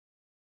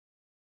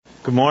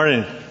Good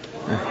morning.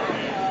 You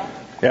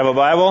have a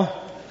Bible?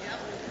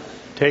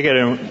 Take it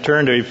and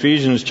turn to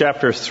Ephesians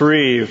chapter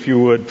 3, if you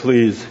would,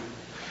 please.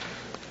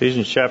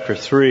 Ephesians chapter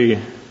 3.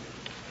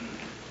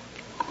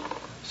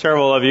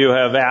 Several of you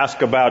have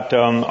asked about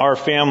our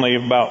family,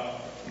 about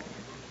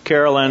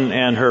Carolyn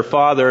and her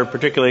father,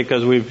 particularly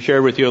because we've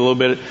shared with you a little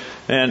bit.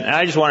 And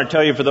I just want to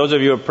tell you, for those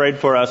of you who have prayed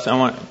for us, I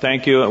want to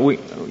thank you. We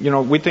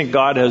think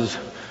God has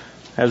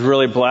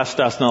really blessed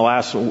us in the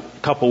last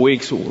couple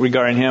weeks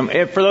regarding him.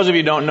 For those of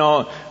you who don't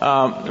know,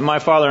 my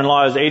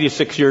father-in-law is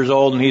 86 years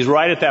old, and he's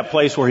right at that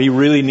place where he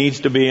really needs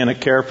to be in a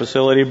care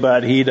facility,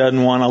 but he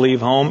doesn't want to leave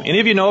home.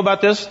 Any of you know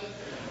about this?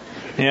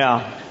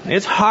 Yeah.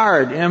 It's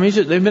hard. I mean,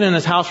 they've been in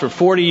this house for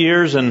 40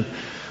 years, and,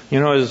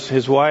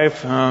 his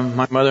wife,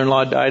 my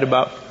mother-in-law, died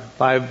about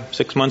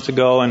 5-6 months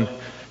ago, and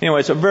anyway,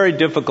 it's a very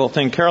difficult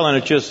thing.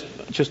 Carolyn just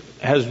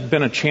has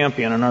been a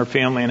champion in our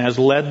family and has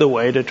led the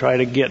way to try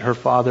to get her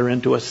father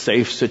into a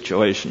safe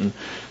situation.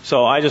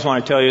 So I just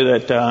want to tell you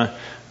that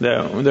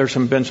there's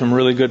been some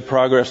really good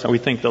progress. We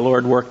think the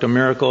Lord worked a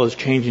miracle, is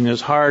changing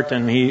his heart,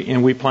 and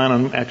we plan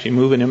on actually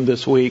moving him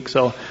this week.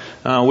 So,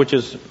 which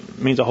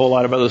means a whole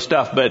lot of other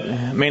stuff. But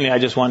mainly, I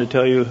just want to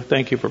tell you,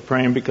 thank you for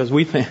praying, because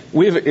we think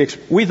of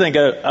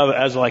it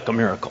as like a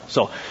miracle.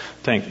 So,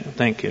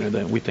 thank you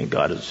that we think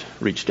God has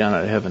reached down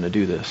out of heaven to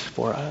do this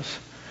for us.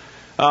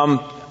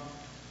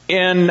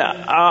 And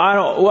I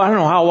don't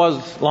know how it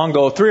was long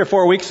ago, 3 or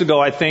 4 weeks ago,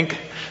 I think,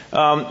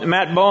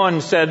 Matt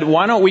Bowen said,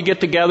 why don't we get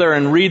together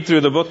and read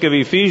through the book of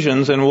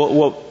Ephesians, and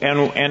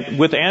and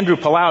with Andrew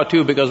Palau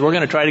too, because we're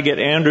going to try to get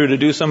Andrew to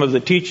do some of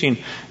the teaching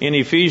in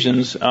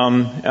Ephesians. We're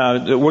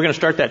going to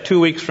start that 2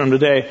 weeks from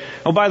today.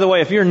 Oh, by the way,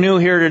 if you're new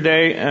here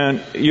today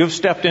and you've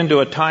stepped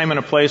into a time and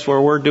a place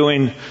where we're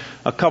doing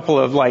a couple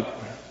of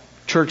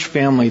church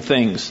family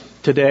things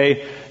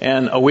today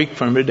and a week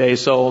from today.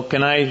 So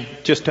can I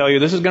just tell you,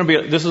 this is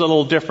a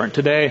little different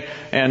today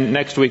and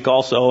next week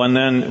also, and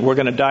then we're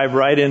going to dive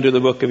right into the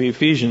book of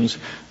Ephesians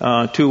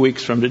 2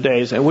 weeks from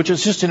today, which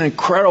is just an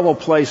incredible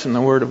place in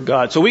the Word of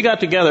God. So we got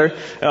together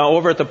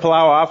over at the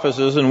Palau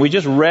offices, and we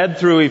just read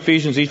through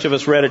Ephesians. Each of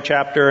us read a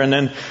chapter,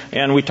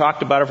 and we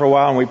talked about it for a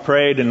while, and we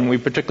prayed, and we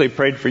particularly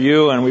prayed for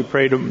you, and we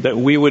prayed that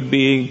we would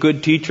be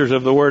good teachers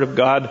of the Word of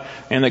God,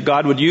 and that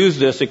God would use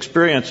this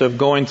experience of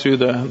going through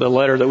the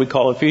letter that we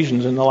call Ephesians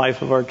in the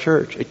life of our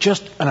church. It's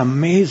just an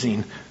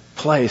amazing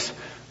place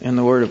in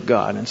the Word of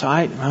God. And so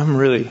I'm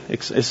really,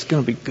 it's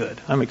going to be good.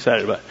 I'm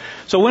excited about it.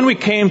 So when we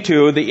came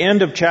to the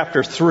end of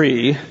chapter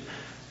 3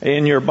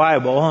 in your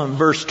Bible,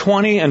 verse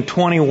 20 and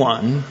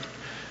 21,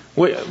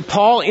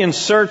 Paul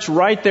inserts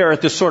right there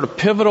at this sort of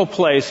pivotal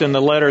place in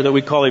the letter that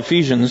we call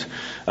Ephesians,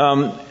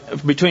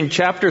 between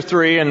chapter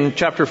 3 and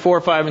chapter 4,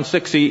 5, and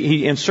 6,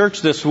 he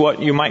inserts this,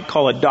 what you might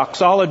call a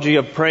doxology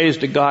of praise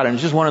to God. And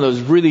it's just one of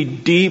those really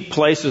deep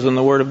places in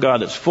the Word of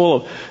God that's full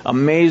of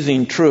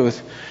amazing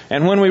truth.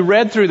 And when we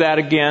read through that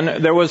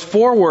again, there was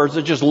 4 words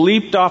that just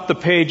leaped off the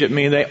page at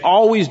me. They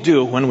always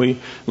do when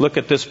we look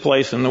at this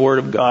place in the Word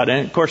of God.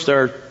 And of course,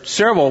 there are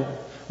several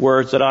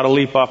words that ought to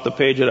leap off the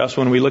page at us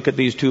when we look at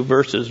these 2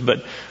 verses,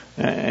 but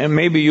and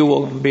maybe you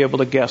will be able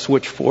to guess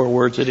which 4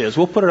 words it is.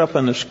 We'll put it up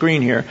on the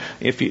screen here.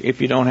 If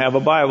you don't have a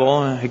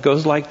Bible, it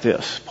goes like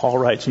this. Paul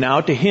writes, "Now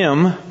to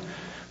him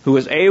who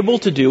is able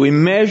to do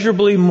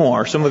immeasurably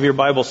more," some of your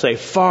Bibles say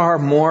far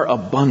more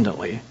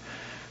abundantly,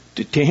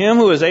 to him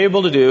who is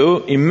able to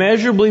do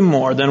immeasurably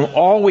more than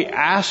all we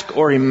ask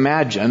or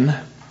imagine,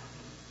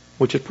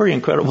 which is pretty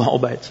incredible all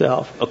by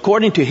itself,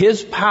 according to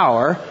his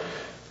power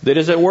that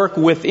is at work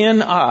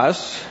within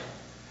us,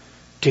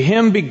 to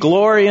him be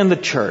glory in the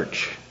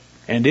church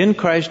and in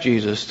Christ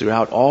Jesus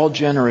throughout all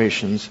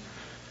generations,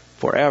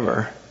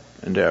 forever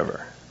and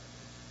ever.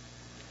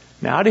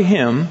 Now to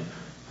him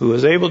who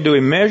is able to do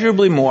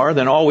immeasurably more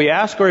than all we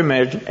ask or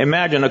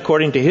imagine,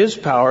 according to his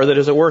power that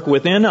is at work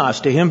within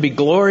us, to him be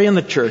glory in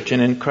the church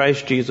and in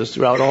Christ Jesus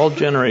throughout all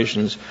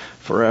generations,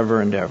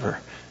 forever and ever.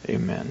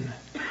 Amen.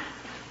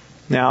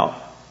 Now,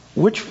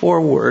 which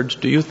 4 words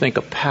do you think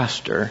a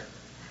pastor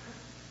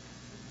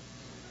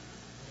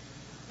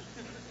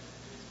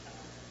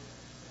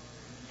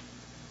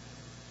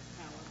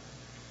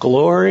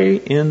glory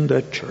in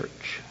the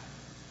church?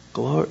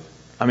 Glory.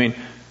 I mean,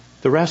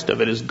 the rest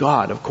of it is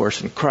God, of course,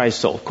 and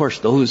Christ. So, of course,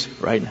 those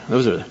are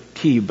the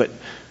key. But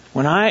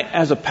when I,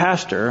 as a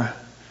pastor,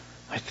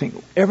 I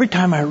think every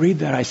time I read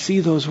that, I see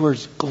those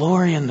words,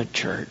 glory in the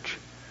church.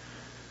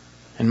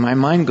 And my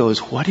mind goes,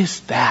 what is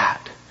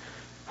that?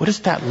 What does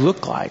that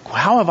look like?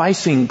 How have I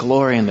seen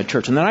glory in the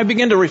church? And then I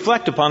begin to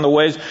reflect upon the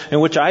ways in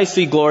which I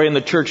see glory in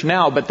the church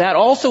now. But that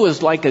also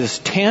is like this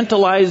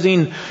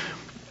tantalizing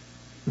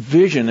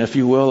vision, if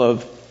you will,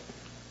 of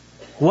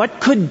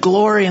what could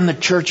glory in the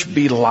church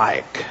be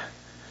like?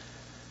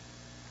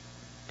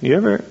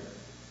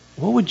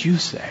 What would you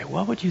say?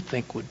 What would you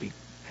think would be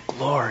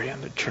glory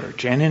in the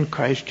church and in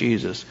Christ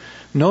Jesus?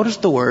 Notice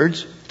the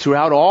words,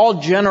 throughout all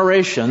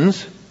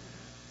generations,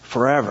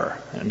 forever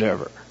and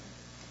ever.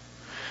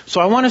 So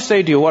I want to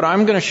say to you, what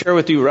I'm going to share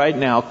with you right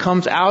now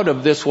comes out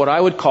of this, what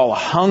I would call a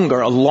hunger,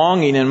 a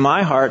longing in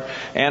my heart,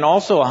 and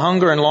also a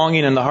hunger and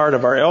longing in the heart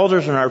of our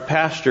elders and our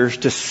pastors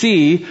to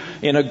see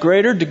in a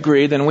greater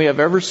degree than we have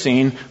ever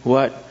seen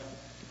what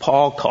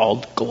Paul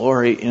called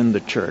glory in the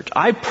church.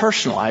 I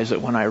personalize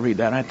it when I read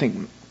that. And I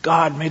think,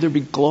 God, may there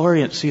be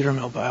glory at Cedar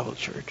Mill Bible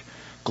Church.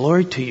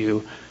 Glory to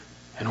you.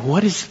 And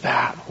what is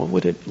that? What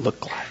would it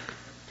look like?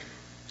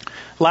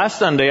 Last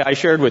Sunday I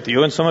shared with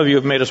you, and some of you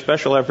have made a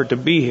special effort to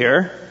be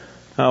here.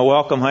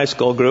 Welcome high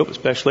school group,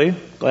 especially.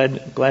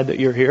 Glad that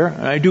you're here.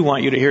 I do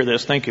want you to hear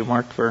this. Thank you,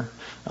 Mark, for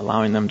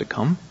allowing them to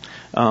come.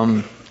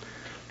 I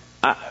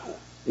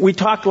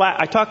talked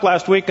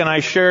last week, and I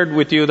shared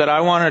with you that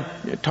I want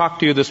to talk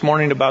to you this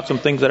morning about some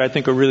things that I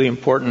think are really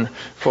important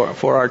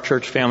for our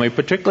church family,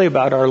 particularly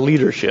about our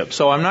leadership.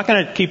 So I'm not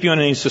going to keep you in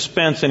any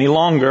suspense any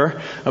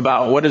longer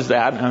about what is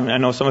that. I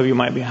know some of you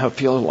might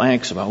feel a little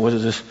angst about what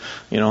is this,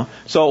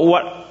 So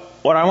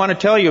what I want to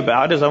tell you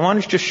about is I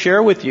want to just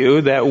share with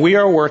you that we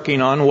are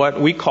working on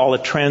what we call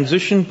a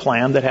transition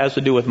plan that has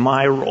to do with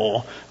my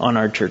role on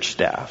our church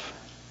staff.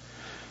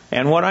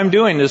 And what I'm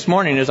doing this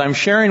morning is I'm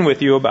sharing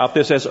with you about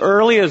this as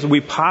early as we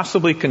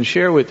possibly can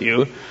share with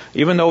you,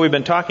 even though we've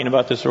been talking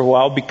about this for a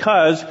while,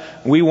 because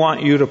we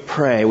want you to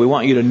pray. We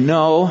want you to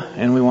know,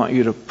 and we want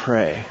you to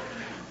pray.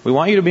 We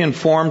want you to be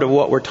informed of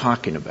what we're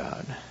talking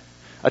about.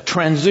 A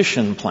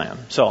transition plan.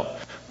 So,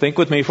 think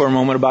with me for a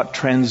moment about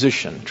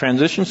transition.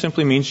 Transition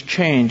simply means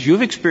change.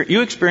 You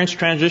experience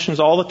transitions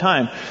all the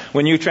time.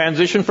 When you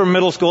transition from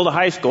middle school to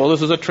high school,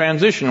 this is a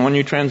transition. When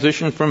you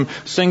transition from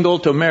single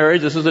to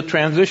marriage, this is a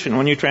transition.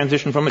 When you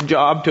transition from a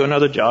job to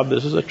another job,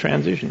 this is a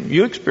transition.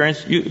 You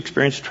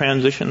experience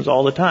transitions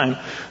all the time.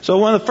 So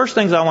one of the first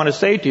things I want to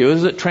say to you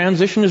is that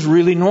transition is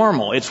really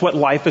normal. It's what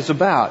life is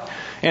about.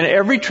 And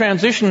every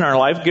transition in our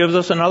life gives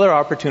us another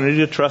opportunity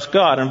to trust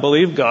God and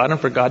believe God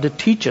and for God to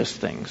teach us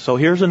things. So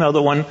here's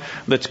another one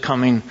that's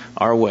coming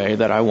our way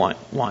that I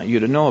want you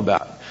to know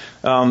about.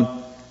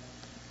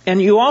 And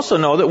you also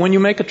know that when you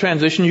make a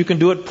transition, you can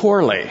do it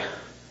poorly.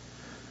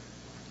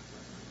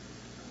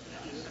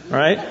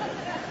 Right?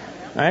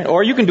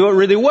 Or you can do it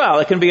really well.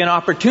 It can be an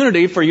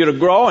opportunity for you to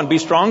grow and be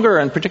stronger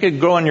and particularly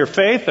grow in your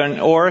faith,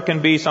 or it can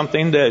be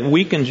something that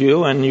weakens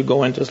you and you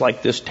go into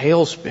like this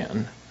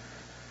tailspin.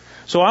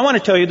 So I want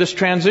to tell you this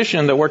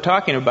transition that we're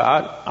talking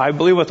about, I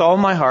believe with all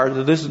my heart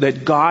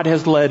that God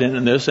has led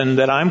into this, and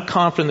that I'm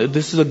confident that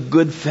this is a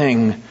good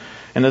thing,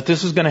 and that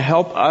this is going to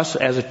help us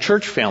as a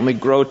church family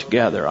grow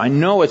together. I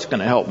know it's going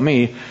to help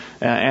me,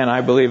 and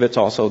I believe it's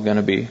also going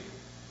to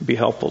be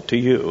helpful to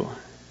you.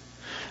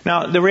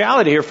 Now, the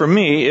reality here for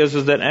me is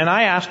that, and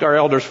I asked our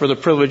elders for the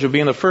privilege of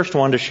being the first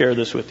one to share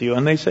this with you,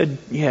 and they said,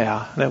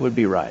 yeah, that would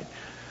be right.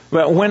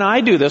 But when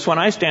I do this, when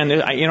I stand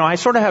there, I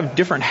sort of have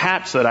different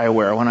hats that I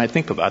wear when I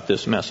think about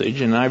this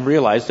message, and I've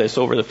realized this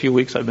over the few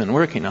weeks I've been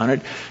working on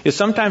it, is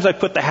sometimes I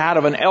put the hat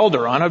of an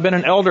elder on. I've been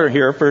an elder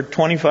here for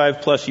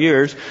 25 plus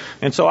years,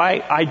 and so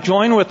I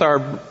join with our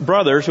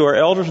brothers who are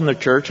elders in the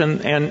church,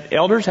 and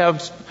elders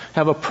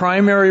have a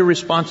primary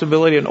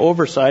responsibility and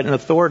oversight and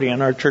authority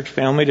in our church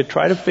family to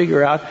try to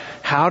figure out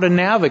how to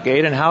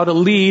navigate and how to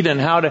lead and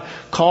how to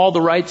call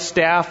the right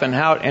staff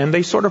and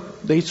they sort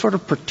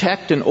of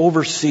protect and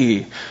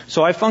oversee.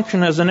 So I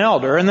function as an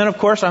elder, and then of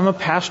course I'm a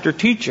pastor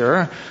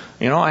teacher.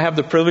 I have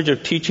the privilege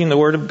of teaching the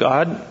Word of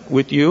God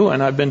with you,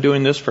 and I've been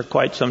doing this for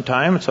quite some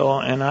time.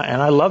 And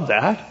I love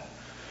that.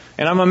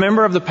 And I'm a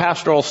member of the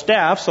pastoral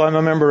staff, so I'm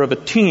a member of a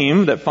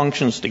team that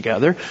functions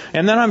together.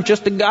 And then I'm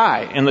just a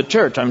guy in the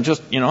church. I'm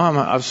just, I'm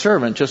a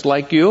servant, just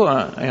like you.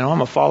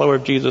 I'm a follower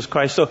of Jesus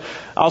Christ. So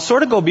I'll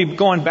sort of be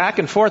going back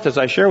and forth as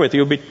I share with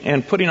you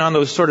and putting on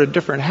those sort of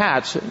different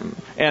hats.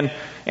 And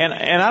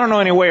I don't know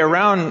any way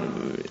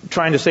around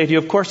trying to say to you,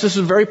 of course, this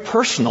is very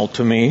personal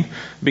to me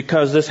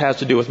because this has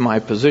to do with my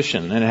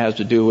position, and it has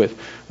to do with,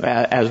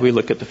 as we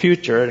look at the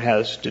future, it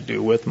has to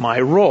do with my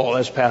role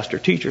as pastor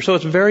teacher. So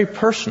it's very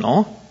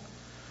personal.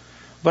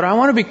 But I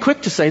want to be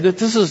quick to say that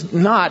this is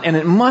not, and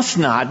it must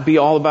not, be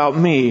all about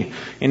me.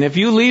 And if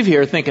you leave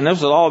here thinking this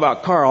is all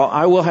about Carl,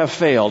 I will have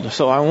failed.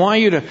 So I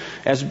want you to,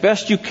 as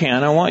best you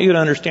can, I want you to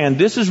understand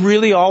this is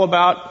really all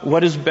about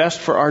what is best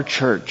for our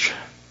church.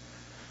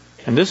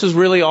 And this is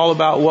really all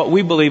about what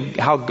we believe,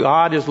 how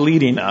God is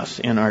leading us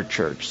in our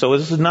church. So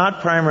this is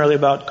not primarily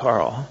about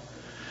Carl.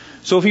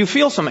 So if you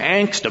feel some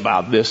angst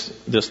about this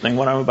thing,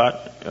 what I'm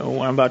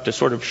about to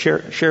sort of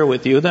share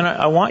with you, then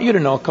I want you to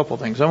know a couple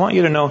things. I want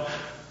you to know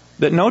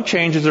that no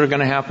changes are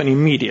going to happen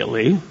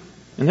immediately.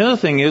 And the other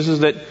thing is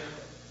that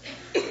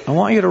I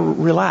want you to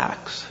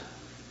relax.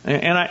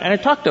 And I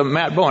talked to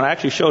Matt Bowen. I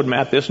actually showed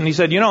Matt this, and he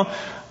said, you don't,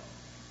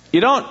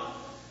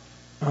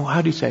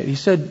 how do you say it? He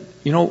said,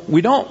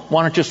 we don't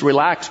want to just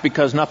relax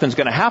because nothing's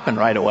going to happen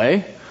right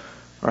away,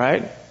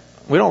 right?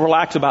 We don't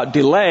relax about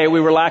delay. We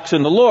relax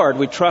in the Lord.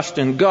 We trust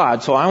in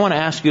God. So I want to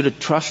ask you to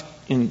trust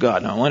in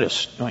God. Now I want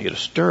you to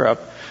stir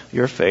up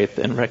your faith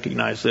and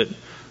recognize that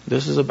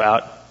this is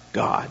about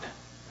God.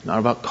 Not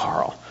about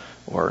Carl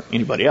or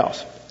anybody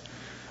else.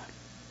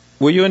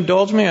 will you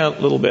indulge me a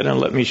little bit and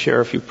let me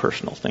share a few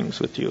personal things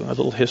with you, a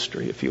little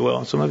history, if you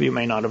will. Some of you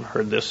may not have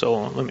heard this,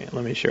 so let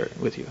me share it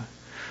with you.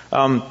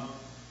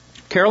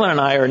 Carolyn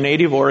and I are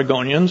native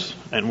Oregonians,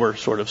 and we're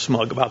sort of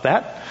smug about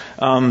that.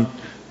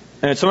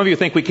 And some of you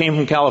think we came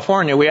from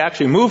California. We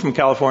actually moved from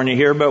California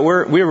here, but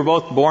we were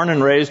both born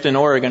and raised in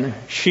Oregon.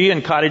 She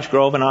in Cottage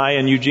Grove and I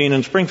in Eugene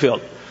and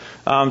Springfield.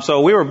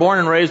 So we were born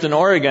and raised in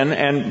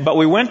Oregon, but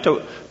we went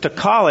to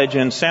college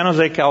in San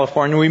Jose,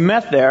 California. We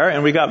met there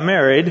and we got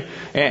married,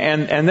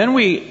 and then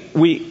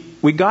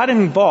we got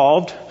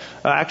involved.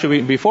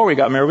 Actually, before we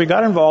got married, we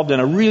got involved in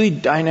a really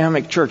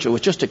dynamic church. It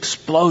was just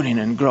exploding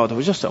in growth. It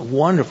was just a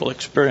wonderful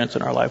experience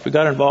in our life. We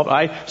got involved.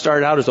 I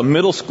started out as a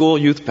middle school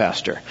youth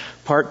pastor,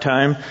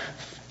 part-time,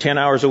 10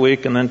 hours a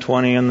week, and then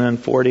 20, and then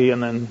 40,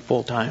 and then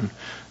full-time.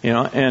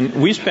 And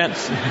we spent,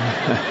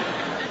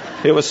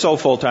 it was so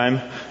full-time.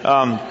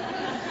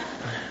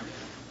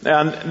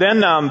 And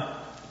then,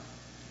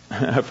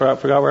 I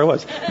forgot where I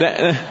was.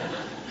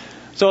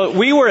 So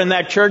we were in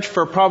that church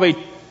for probably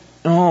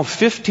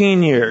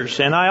 15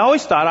 years. And I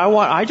always thought,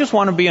 I just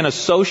want to be an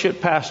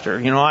associate pastor.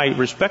 I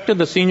respected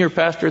the senior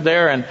pastor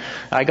there, and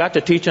I got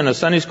to teach in a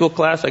Sunday school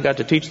class. I got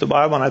to teach the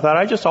Bible, and I thought,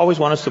 I just always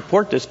want to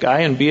support this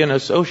guy and be an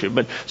associate.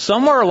 But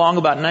somewhere along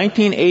about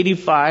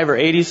 1985 or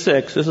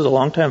 86, this is a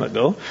long time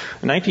ago,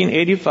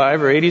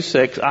 1985 or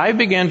 86, I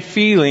began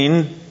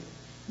feeling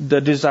the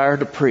desire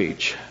to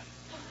preach.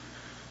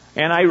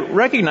 And I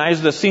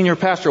recognized the senior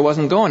pastor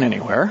wasn't going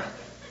anywhere.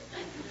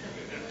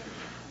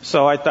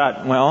 So I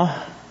thought, well,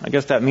 I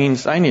guess that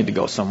means I need to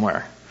go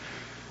somewhere.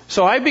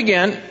 So I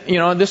began,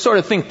 this sort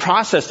of thing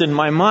processed in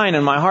my mind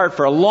and my heart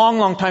for a long,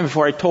 long time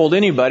before I told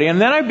anybody. And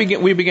then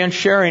we began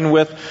sharing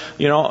with,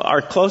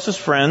 our closest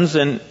friends,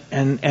 and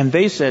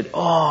they said,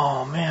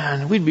 oh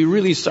man, we'd be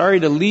really sorry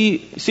to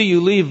see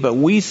you leave, but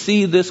we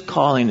see this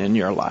calling in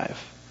your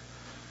life.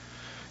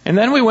 And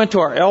then we went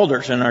to our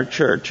elders in our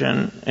church,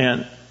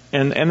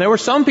 and there were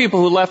some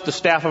people who left the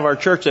staff of our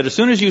church that as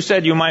soon as you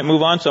said you might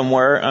move on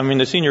somewhere,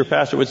 the senior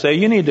pastor would say,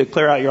 you need to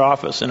clear out your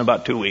office in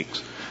about 2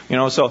 weeks.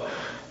 So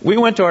we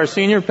went to our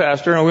senior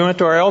pastor and we went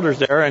to our elders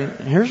there, and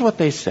here's what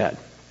they said.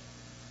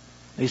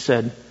 They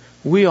said,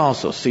 we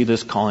also see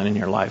this calling in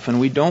your life, and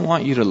we don't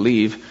want you to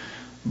leave,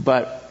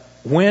 but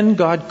when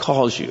God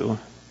calls you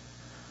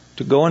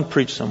to go and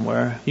preach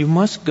somewhere, you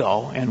must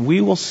go, and we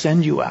will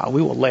send you out.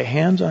 We will lay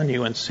hands on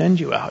you and send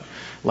you out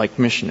like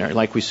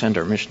we send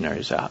our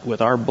missionaries out,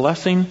 with our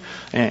blessing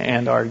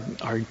and our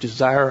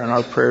desire and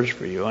our prayers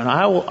for you. And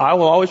I will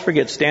always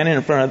remember standing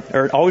in front of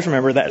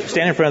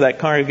that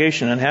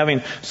congregation and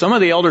having some of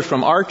the elders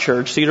from our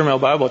church, Cedar Mill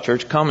Bible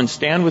Church, come and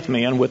stand with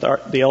me and with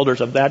the elders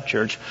of that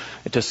church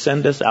to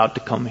send us out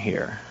to come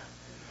here.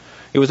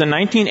 It was in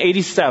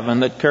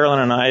 1987 that Carolyn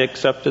and I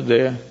accepted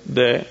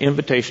the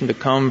invitation to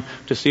come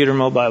to Cedar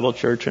Mill Bible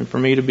Church and for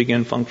me to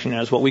begin functioning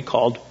as what we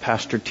called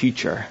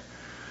pastor-teacher.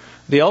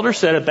 The elder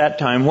said at that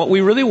time, what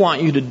we really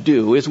want you to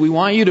do is we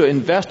want you to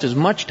invest as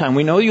much time.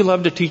 We know you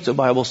love to teach the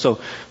Bible,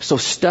 so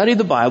study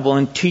the Bible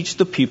and teach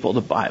the people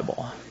the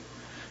Bible.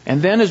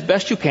 And then as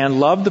best you can,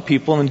 love the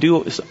people and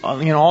do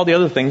all the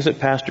other things that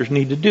pastors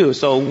need to do.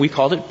 So we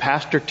called it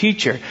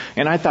pastor-teacher.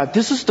 And I thought,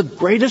 this is the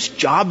greatest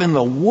job in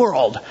the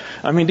world.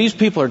 These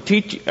people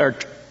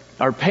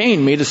are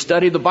paying me to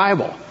study the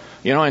Bible.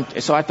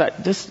 And so I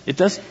thought, it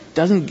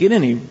doesn't get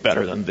any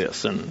better than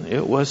this. And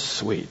it was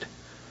sweet.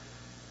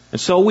 And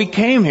so we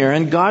came here,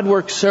 and God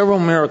worked several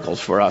miracles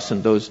for us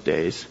in those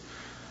days.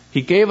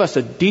 He gave us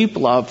a deep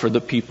love for the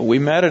people. We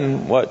met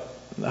in what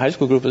the high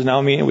school group is now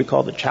meeting. We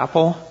call the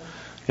chapel.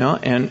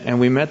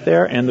 And we met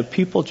there, and the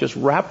people just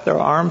wrapped their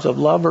arms of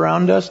love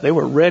around us. They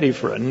were ready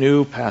for a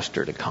new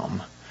pastor to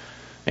come.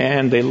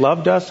 And they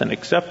loved us and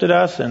accepted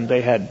us, and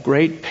they had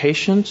great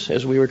patience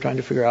as we were trying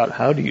to figure out,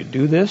 how do you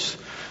do this?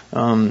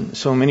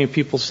 So many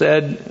people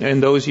said in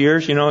those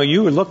years,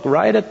 you would look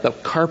right at the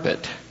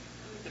carpet.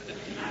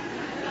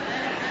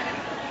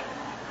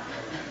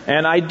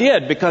 And I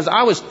did, because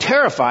I was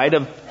terrified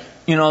of,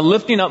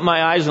 lifting up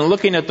my eyes and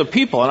looking at the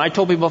people. And I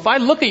told people, if I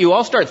look at you,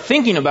 I'll start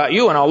thinking about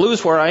you and I'll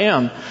lose where I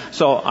am.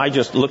 So I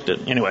just looked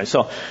at anyway.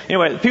 So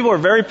anyway, people were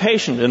very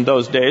patient in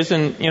those days,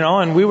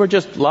 and we were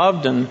just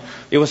loved, and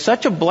it was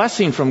such a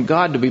blessing from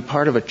God to be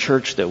part of a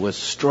church that was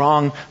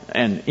strong,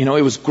 and it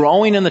was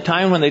growing in the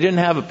time when they didn't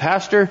have a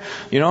pastor.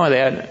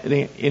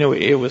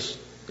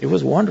 It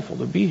was wonderful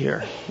to be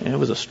here. And it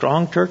was a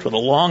strong church with a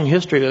long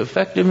history of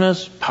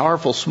effectiveness,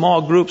 powerful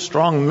small groups,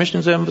 strong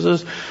missions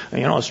emphasis,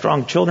 a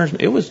strong children's.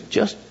 It was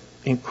just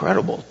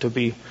incredible to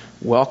be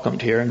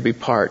welcomed here and to be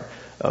part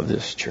of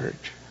this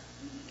church.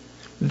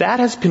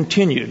 That has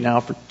continued now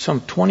for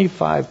some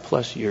 25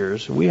 plus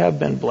years. We have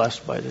been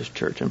blessed by this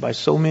church and by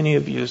so many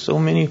of you, so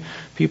many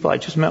people. I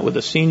just met with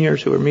the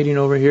seniors who are meeting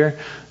over here,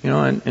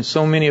 and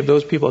so many of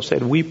those people have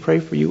said, we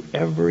pray for you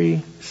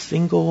every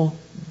single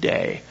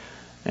day.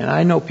 And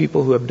I know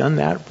people who have done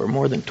that for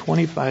more than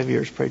 25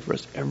 years, prayed for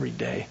us every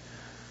day.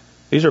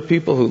 These are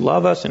people who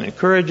love us and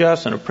encourage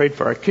us and have prayed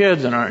for our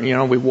kids,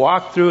 and we've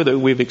walked through that.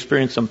 We've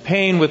experienced some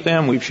pain with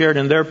them. We've shared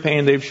in their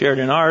pain. They've shared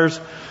in ours.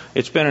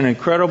 It's been an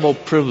incredible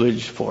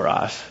privilege for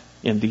us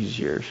in these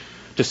years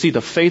to see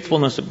the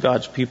faithfulness of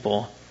God's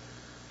people.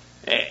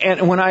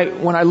 And when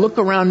I look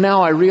around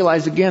now, I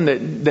realize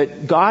again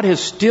that God is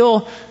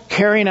still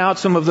carrying out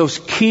some of those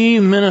key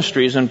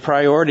ministries and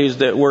priorities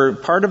that were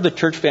part of the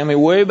church family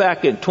way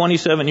back at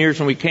 27 years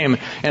when we came.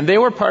 And they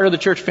were part of the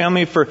church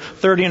family for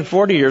 30 and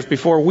 40 years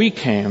before we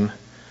came.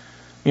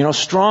 You know,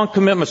 strong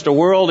commitments to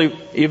world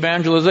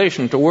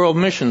evangelization, to world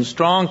missions,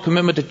 strong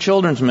commitment to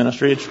children's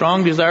ministry, a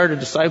strong desire to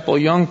disciple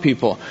young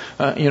people,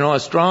 a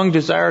strong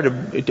desire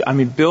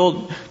to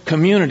build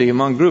community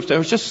among groups. There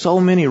was just so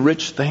many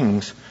rich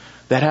things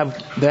that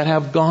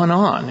have gone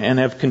on and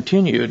have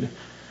continued.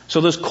 So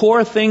those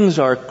core things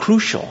are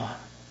crucial.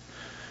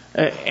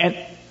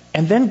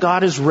 And then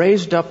God has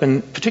raised up,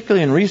 and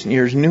particularly in recent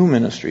years, new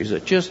ministries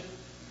that just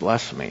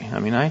bless me. I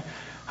mean,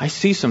 I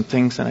see some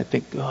things and I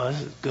think, oh,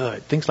 this is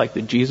good. Things like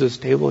the Jesus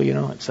Table,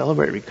 and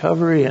Celebrate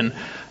Recovery, and,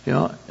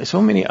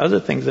 so many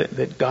other things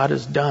that God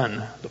has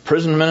done. The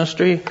prison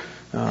ministry.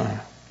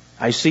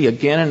 I see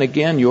again and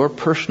again your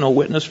personal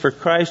witness for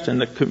Christ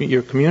and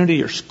your community,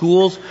 your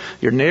schools,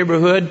 your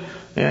neighborhood.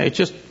 It's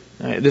just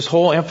this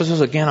whole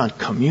emphasis again on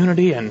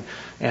community and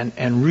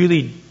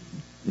really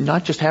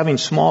not just having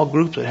small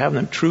groups, but having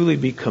them truly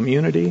be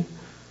community.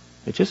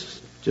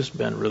 It's just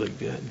been really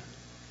good.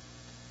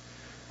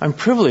 I'm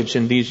privileged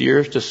in these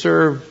years to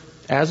serve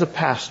as a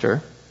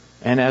pastor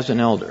and as an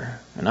elder.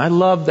 And I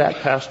love that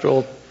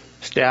pastoral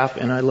staff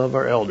and I love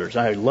our elders.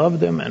 I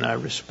love them and I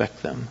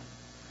respect them.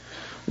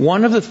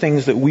 One of the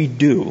things that we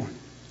do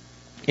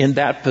in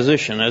that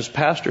position as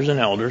pastors and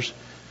elders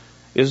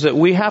is that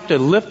we have to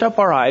lift up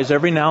our eyes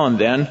every now and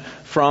then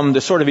from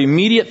the sort of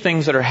immediate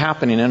things that are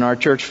happening in our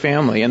church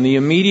family and the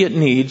immediate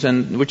needs,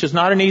 and which is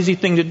not an easy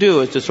thing to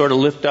do, is to sort of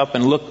lift up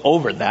and look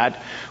over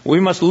that. We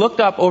must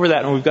look up over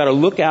that, and we've got to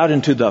look out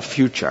into the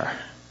future.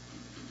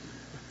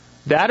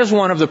 That is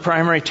one of the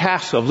primary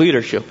tasks of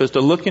leadership, is to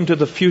look into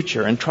the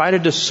future and try to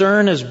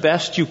discern as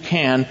best you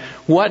can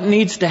what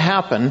needs to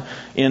happen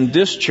in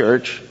this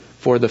church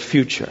for the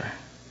future.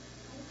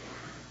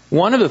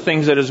 One of the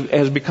things that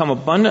has become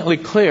abundantly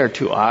clear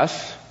to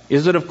us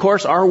is that, of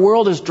course, our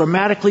world is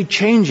dramatically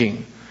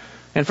changing.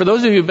 And for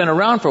those of you who've been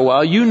around for a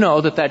while, you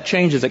know that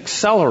change is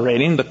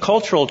accelerating. The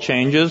cultural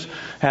changes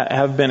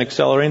have been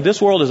accelerating.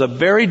 This world is a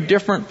very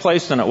different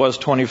place than it was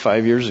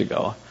 25 years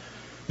ago.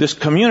 This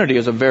community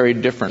is a very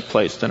different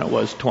place than it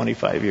was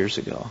 25 years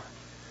ago.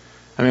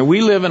 I mean,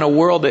 we live in a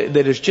world that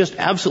is just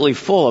absolutely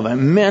full of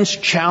immense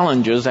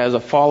challenges as a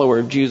follower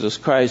of Jesus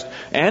Christ,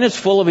 and it's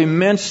full of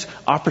immense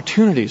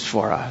opportunities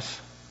for us.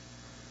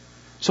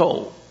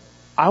 So,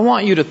 I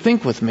want you to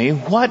think with me,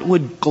 what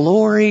would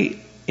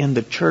glory in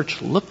the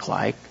church look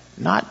like,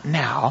 not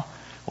now,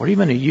 or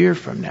even a year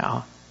from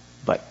now,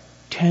 but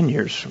 10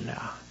 years from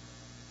now?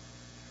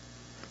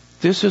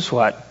 This is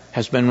what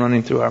has been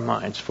running through our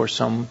minds for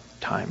some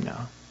time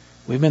now.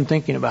 We've been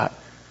thinking about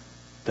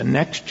the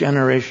next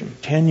generation,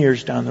 10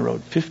 years down the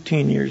road,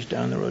 15 years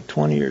down the road,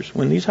 20 years.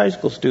 When these high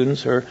school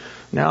students are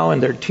now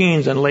in their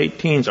teens and late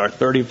teens, are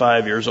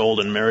 35 years old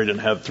and married and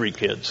have 3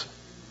 kids.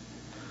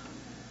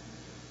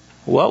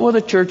 What will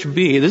the church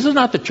be? This is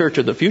not the church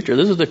of the future.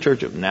 This is the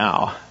church of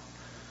now.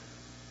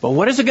 But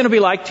what is it going to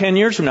be like 10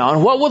 years from now?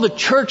 And what will the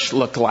church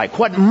look like?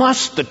 What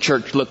must the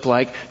church look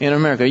like in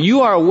America?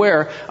 You are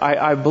aware,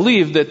 I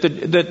believe, that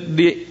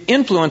the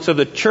influence of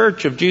the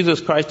Church of Jesus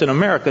Christ in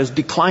America is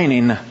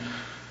declining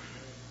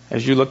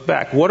as you look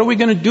back. What are we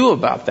going to do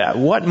about that?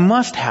 What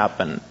must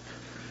happen?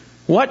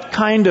 What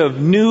kind of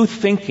new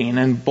thinking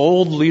and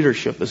bold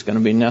leadership is going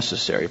to be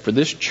necessary for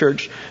this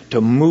church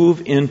to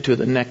move into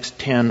the next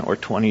 10 or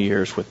 20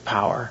 years with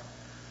power?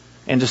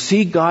 And to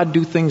see God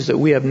do things that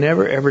we have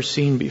never ever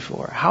seen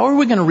before. How are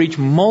we going to reach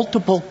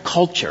multiple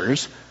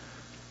cultures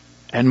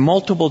and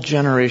multiple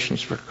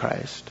generations for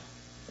Christ?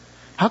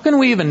 How can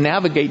we even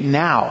navigate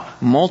now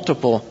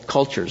multiple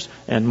cultures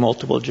and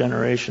multiple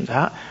generations?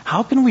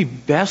 How can we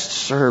best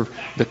serve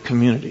the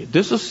community?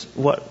 This is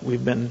what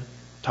we've been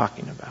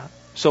talking about.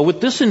 So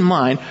with this in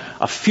mind,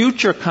 a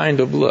future kind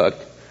of look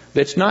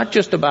that's not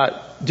just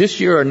about this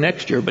year or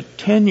next year, but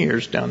 10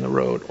 years down the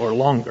road or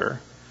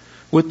longer.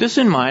 With this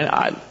in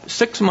mind,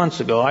 6 months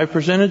ago, I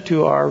presented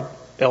to our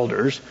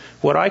elders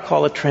what I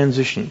call a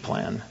transition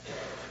plan.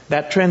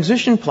 That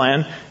transition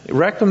plan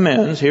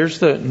recommends, here's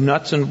the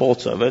nuts and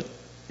bolts of it,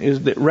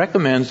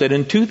 recommends that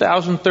in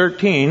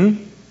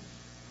 2013,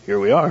 here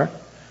we are,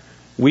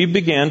 we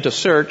began to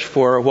search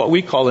for what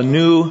we call a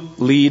new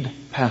lead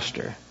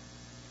pastor.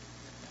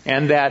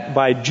 And that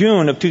by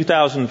June of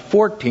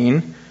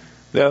 2014,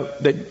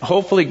 that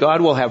hopefully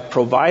God will have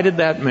provided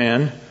that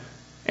man,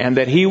 and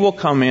that he will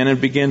come in and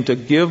begin to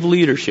give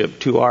leadership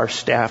to our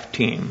staff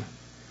team.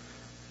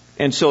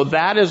 And so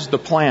that is the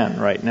plan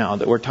right now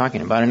that we're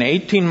talking about, an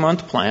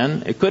 18-month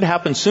plan. It could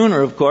happen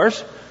sooner, of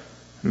course.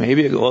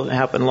 Maybe it will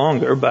happen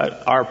longer,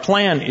 but our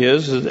plan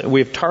is that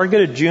we've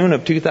targeted June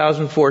of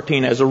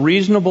 2014 as a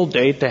reasonable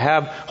date to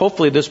have,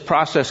 hopefully, this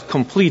process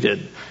completed,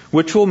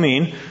 which will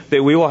mean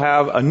that we will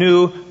have a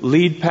new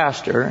lead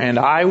pastor, and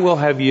I will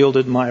have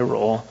yielded my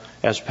role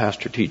as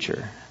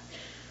pastor-teacher.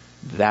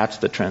 That's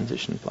the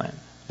transition plan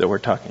that we're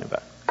talking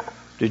about.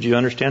 Did you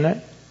understand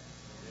that?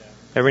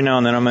 Every now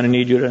and then I'm going to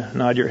need you to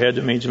nod your head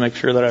to me to make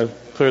sure that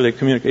I've clearly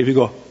communicated. If you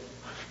go,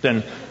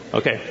 then,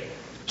 okay.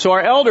 So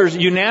our elders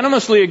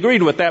unanimously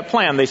agreed with that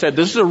plan. They said,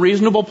 this is a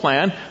reasonable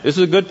plan. This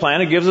is a good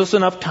plan. It gives us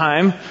enough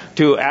time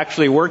to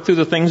actually work through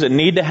the things that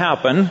need to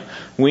happen.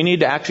 We need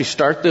to actually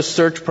start this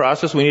search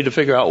process. We need to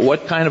figure out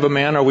what kind of a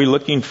man are we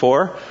looking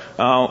for.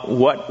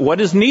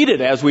 What is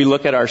needed as we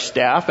look at our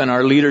staff and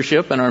our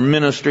leadership and our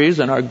ministries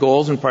and our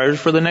goals and priorities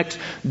for the next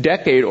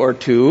decade or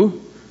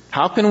two.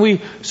 How can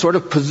we sort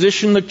of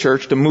position the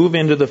church to move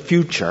into the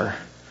future?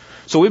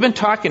 So we've been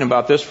talking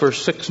about this for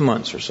 6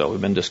 months or so.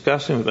 We've been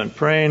discussing, we've been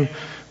praying,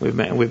 we've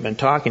been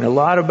talking a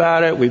lot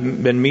about it.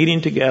 We've been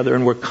meeting together,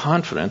 and we're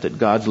confident that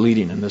God's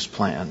leading in this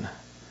plan.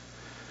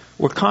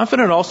 We're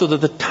confident also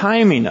that the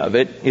timing of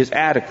it is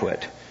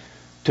adequate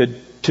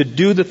to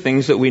do the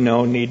things that we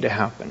know need to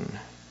happen.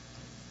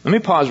 Let me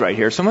pause right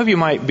here. Some of you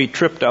might be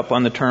tripped up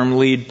on the term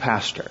lead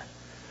pastor.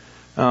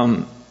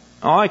 All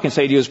I can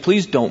say to you is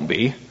please don't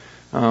be.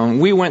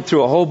 We went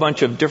through a whole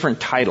bunch of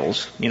different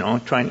titles,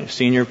 trying to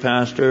senior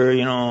pastor,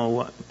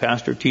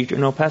 pastor teacher,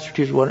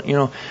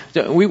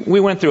 we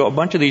went through a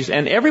bunch of these,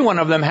 and every one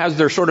of them has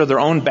their sort of their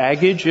own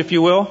baggage, if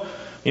you will.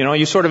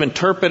 You sort of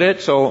interpret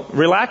it, so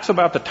relax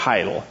about the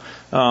title.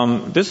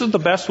 This is the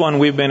best one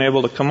we've been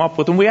able to come up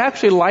with, and we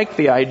actually like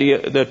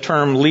the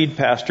term lead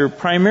pastor,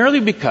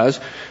 primarily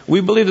because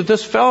we believe that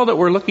this fellow that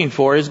we're looking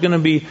for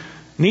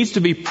needs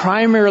to be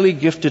primarily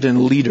gifted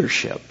in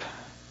leadership.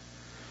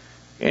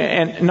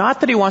 And not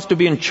that he wants to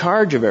be in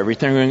charge of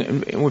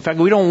everything. In fact,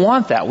 we don't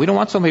want that. We don't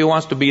want somebody who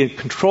wants to be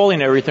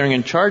controlling everything,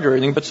 in charge of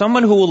everything, but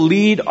someone who will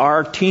lead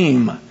our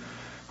team,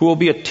 who will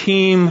be a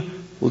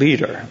team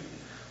leader.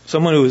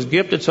 Someone who is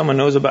gifted, someone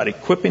who knows about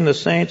equipping the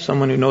saints,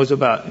 someone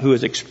who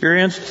is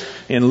experienced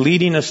in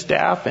leading a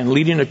staff and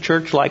leading a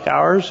church like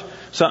ours,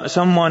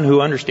 someone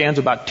who understands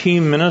about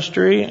team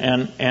ministry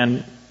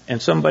and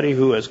somebody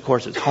who, of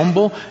course, is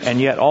humble and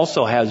yet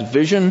also has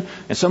vision,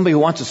 and somebody who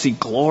wants to see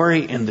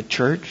glory in the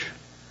church.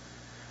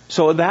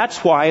 So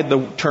that's why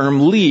the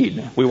term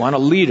lead. We want a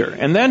leader.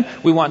 And then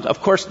we want,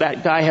 of course,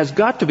 that guy has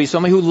got to be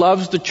somebody who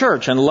loves the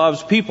church and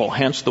loves people,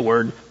 hence the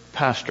word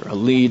pastor, a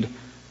lead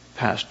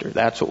pastor.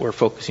 That's what we're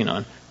focusing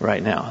on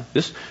right now.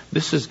 This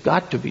has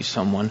got to be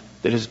someone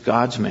that is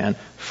God's man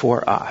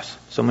for us.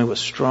 Somebody with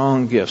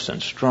strong gifts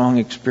and strong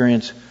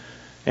experience,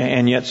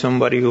 and yet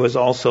somebody who is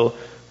also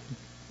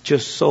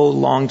just so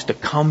longs to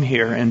come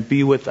here and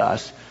be with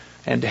us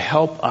and to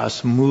help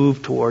us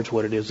move towards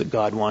what it is that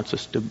God wants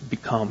us to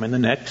become in the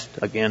next,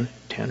 again,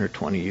 10 or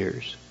 20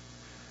 years.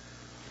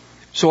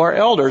 So our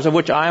elders, of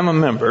which I am a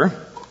member,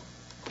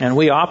 and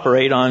we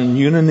operate on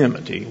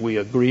unanimity. We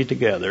agree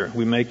together.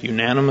 We make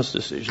unanimous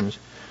decisions.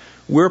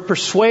 We're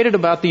persuaded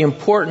about the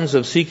importance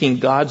of seeking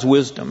God's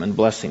wisdom and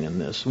blessing in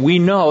this. We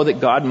know that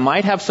God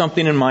might have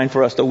something in mind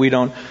for us that we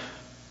don't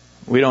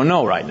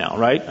know right now,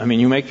 right? I mean,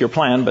 you make your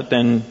plan, but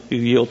then you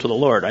yield to the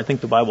Lord. I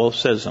think the Bible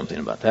says something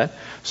about that.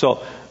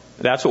 So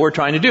that's what we're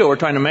trying to do. We're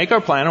trying to make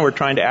our plan, and we're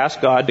trying to ask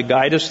God to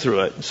guide us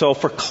through it. So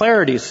for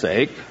clarity's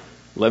sake,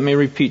 let me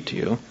repeat to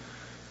you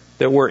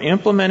that we're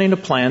implementing a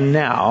plan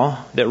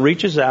now that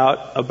reaches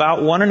out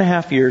about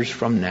 1.5 years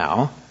from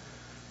now.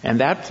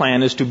 And that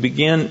plan is to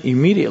begin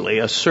immediately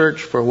a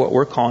search for what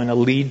we're calling a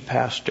lead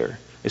pastor.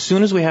 As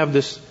soon as we have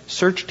this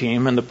search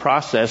team and the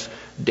process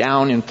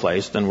down in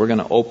place, then we're going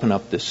to open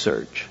up this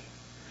search.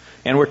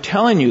 And we're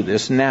telling you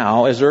this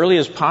now as early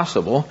as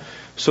possible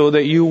so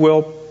that you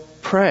will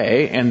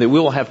pray and that we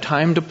will have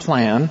time to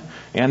plan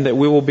and that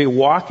we will be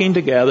walking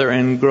together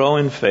and grow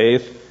in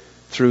faith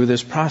through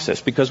this process,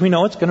 because we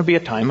know it's going to be a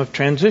time of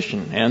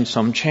transition and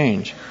some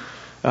change.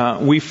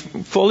 We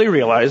fully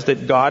realize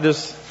that God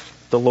is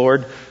the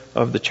Lord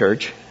of the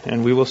church,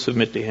 and we will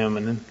submit to Him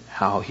and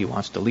how He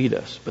wants to lead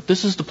us. But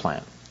this is the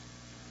plan.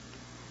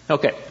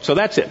 Okay, so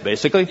that's it,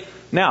 basically.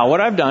 Now,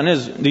 what I've done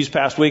is, these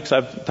past weeks,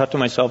 I've thought to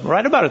myself,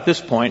 right about at this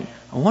point,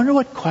 I wonder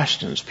what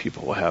questions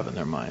people will have in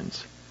their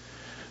minds.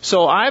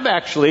 So I've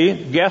actually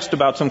guessed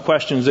about some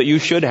questions that you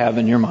should have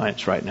in your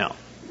minds right now.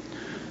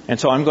 And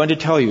so I'm going to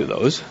tell you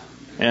those.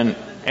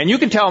 And you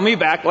can tell me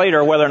back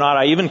later whether or not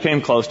I even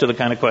came close to the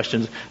kind of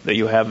questions that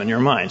you have in your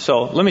mind.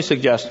 So let me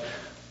suggest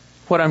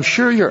what I'm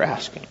sure you're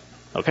asking.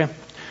 Okay?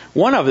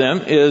 One of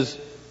them is,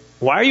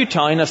 why are you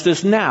telling us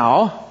this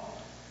now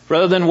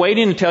rather than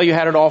waiting until you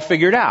had it all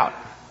figured out?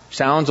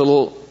 Sounds a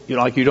little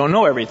like you don't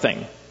know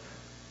everything.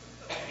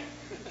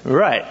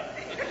 Right.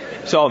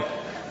 So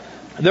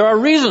there are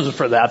reasons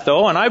for that,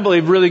 though, and I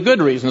believe really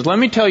good reasons. Let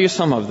me tell you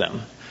some of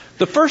them.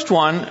 The first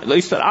one, at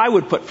least that I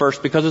would put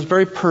first, because it's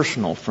very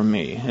personal for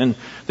me. And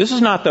this is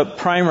not the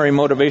primary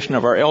motivation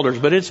of our elders,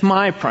 but it's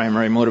my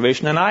primary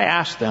motivation. And I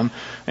asked them,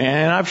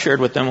 and I've shared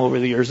with them over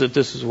the years that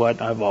this is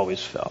what I've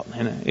always felt.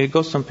 And it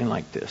goes something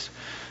like this.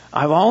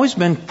 I've always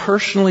been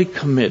personally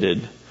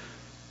committed,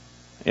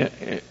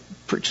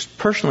 just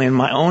personally in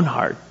my own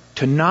heart,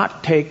 to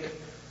not take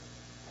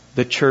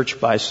the church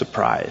by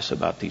surprise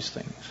about these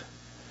things.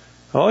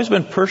 I've always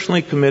been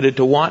personally committed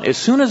to want, as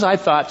soon as I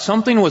thought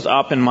something was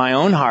up in my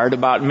own heart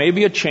about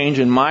maybe a change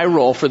in my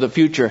role for the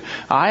future,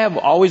 I have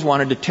always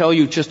wanted to tell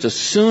you just as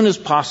soon as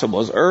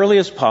possible, as early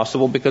as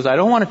possible, because I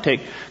don't want to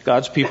take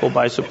God's people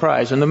by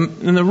surprise. And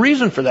the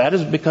reason for that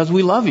is because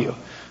we love you.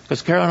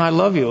 Because Carol and I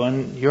love you,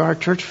 and you're our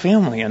church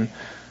family, and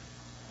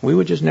we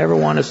would just never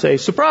want to say,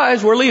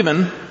 surprise, we're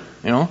leaving.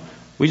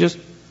 We just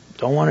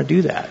don't want to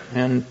do that.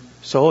 And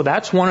so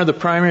that's one of the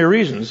primary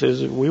reasons,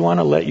 is we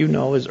want to let you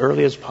know as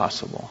early as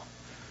possible.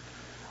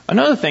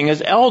 Another thing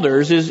as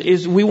elders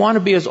is we want to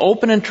be as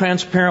open and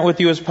transparent with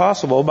you as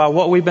possible about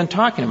what we've been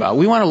talking about.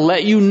 We want to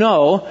let you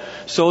know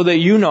so that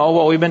you know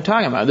what we've been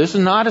talking about. This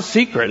is not a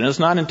secret, and it's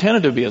not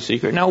intended to be a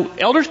secret. Now,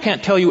 elders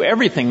can't tell you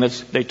everything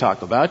that they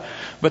talk about,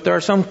 but there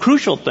are some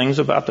crucial things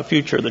about the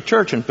future of the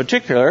church in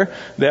particular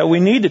that we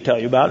need to tell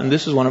you about, and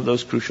this is one of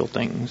those crucial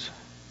things.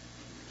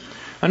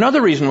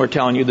 Another reason we're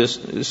telling you this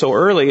so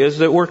early is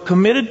that we're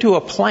committed to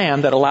a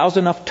plan that allows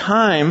enough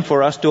time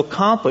for us to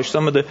accomplish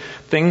some of the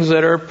things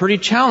that are pretty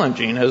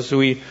challenging as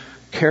we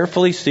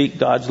carefully seek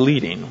God's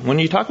leading. When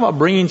you talk about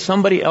bringing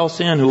somebody else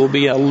in who will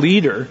be a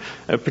leader,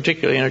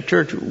 particularly in a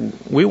church,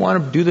 we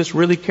want to do this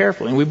really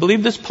carefully. And we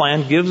believe this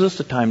plan gives us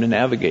the time to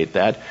navigate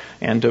that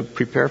and to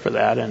prepare for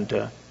that and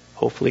to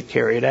hopefully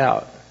carry it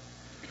out.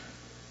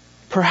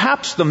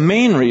 Perhaps the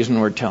main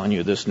reason we're telling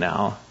you this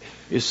now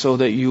is so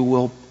that you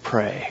will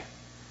pray.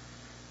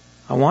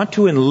 I want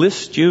to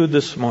enlist you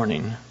this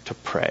morning to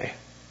pray.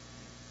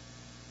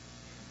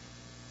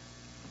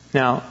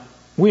 Now,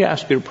 we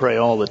ask you to pray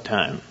all the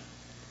time.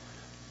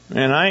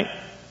 And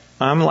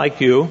I'm like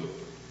you.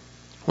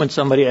 When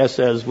somebody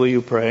says, will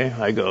you pray?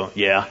 I go,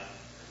 yeah.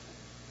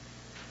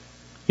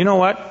 You know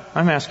what?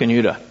 I'm asking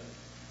you to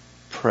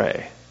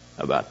pray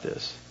about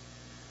this.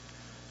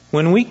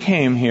 When we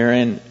came here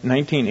in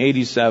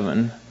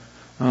 1987,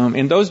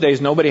 in those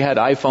days, nobody had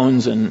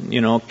iPhones and,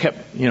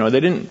 they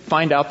didn't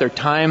find out their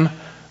time,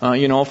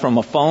 from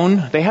a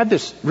phone. They had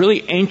this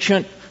really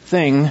ancient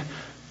thing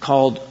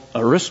called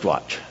a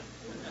wristwatch,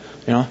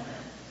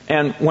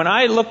 And when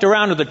I looked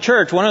around at the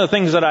church, one of the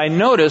things that I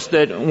noticed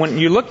that when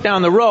you look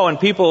down the row and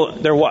people,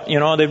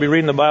 they'd be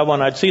reading the Bible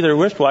and I'd see their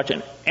wristwatch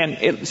and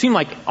it seemed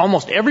like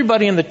almost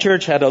everybody in the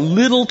church had a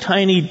little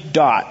tiny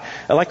dot,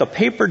 like a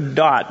paper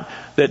dot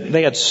that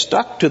they had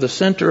stuck to the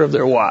center of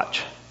their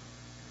watch.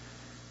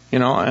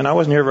 And I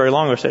wasn't here very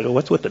long. I said, well,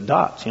 what's with the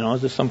dots?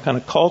 Is this some kind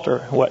of cult or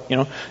what?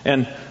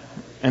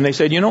 And they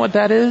said, you know what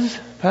that is,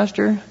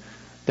 Pastor?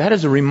 That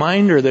is a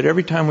reminder that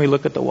every time we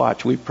look at the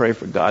watch, we pray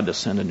for God to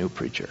send a new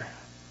preacher.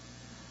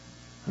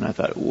 And I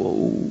thought,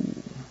 whoa,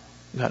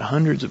 got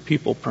hundreds of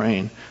people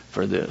praying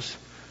for this.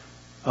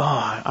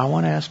 Oh, I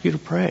want to ask you to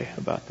pray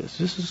about this.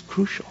 This is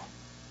crucial.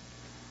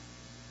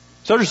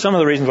 So those are some of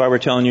the reasons why we're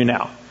telling you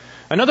now.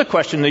 Another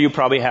question that you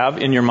probably have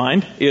in your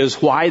mind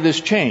is, why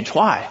this change?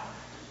 Why?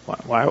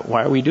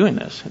 Why are we doing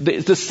this?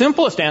 The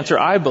simplest answer,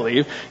 I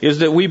believe, is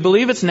that we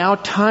believe it's now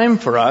time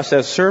for us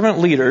as servant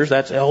leaders,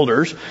 that's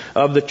elders,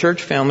 of the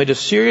church family to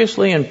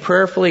seriously and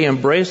prayerfully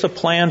embrace a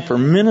plan for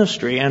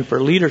ministry and for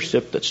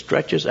leadership that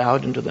stretches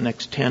out into the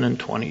next 10 and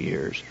 20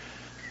 years.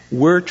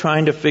 We're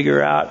trying to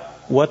figure out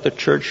what the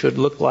church should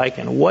look like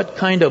and what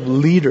kind of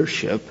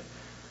leadership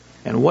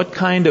and what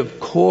kind of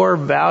core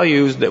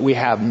values that we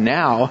have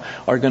now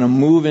are going to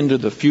move into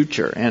the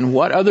future and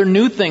what other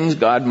new things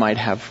God might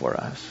have for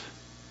us.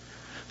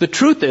 The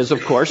truth is,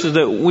 of course, is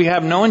that we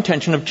have no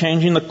intention of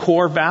changing the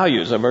core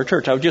values of our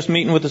church. I was just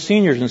meeting with the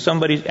seniors and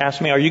somebody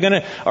asked me,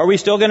 are we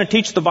still going to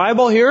teach the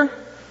Bible here?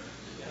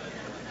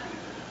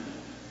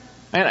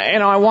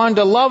 And I wanted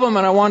to love them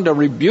and I wanted to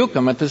rebuke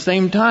them at the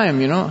same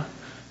time,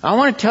 I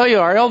want to tell you,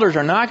 our elders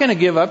are not going to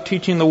give up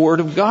teaching the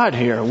Word of God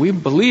here. We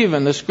believe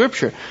in the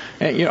Scripture,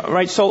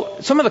 right? So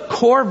some of the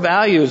core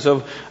values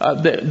of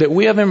that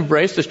we have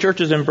embraced, this church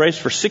has embraced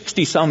for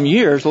 60 some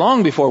years,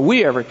 long before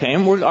we ever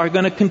came, are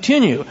going to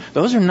continue.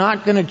 Those are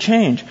not going to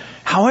change.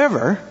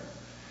 However,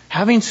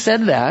 having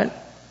said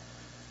that,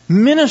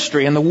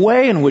 ministry and the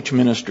way in which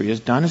ministry is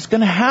done is going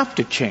to have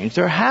to change.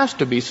 There has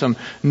to be some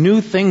new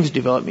things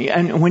developed.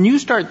 And when you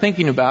start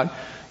thinking about,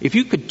 if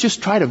you could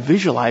just try to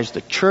visualize the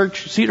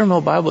church, Cedar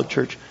Mill Bible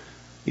Church,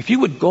 if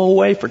you would go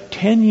away for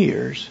 10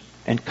 years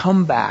and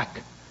come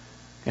back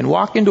and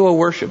walk into a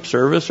worship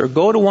service or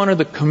go to one of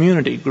the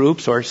community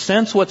groups or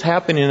sense what's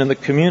happening in the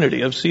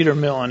community of Cedar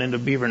Mill and into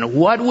Beaverton,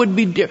 what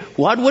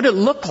would it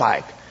look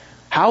like?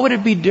 How would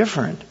it be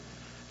different?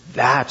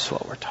 That's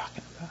what we're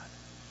talking about.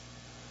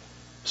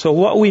 So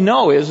what we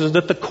know is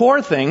that the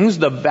core things,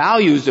 the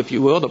values, if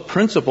you will, the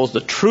principles,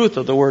 the truth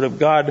of the Word of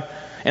God,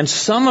 and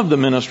some of the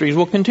ministries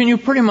will continue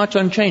pretty much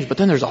unchanged. But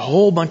then there's a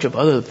whole bunch of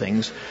other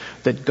things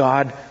that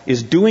God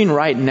is doing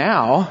right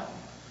now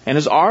and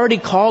has already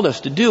called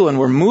us to do, and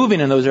we're moving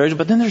in those areas.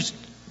 But then there's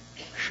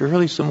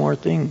surely some more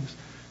things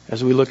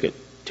as we look at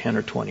 10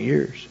 or 20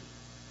 years.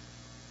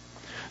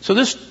 So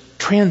this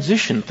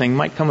transition thing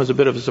might come as a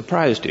bit of a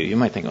surprise to you. You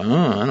might think, I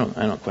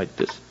don't quite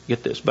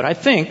get this. But I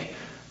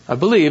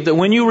believe that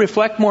when you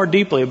reflect more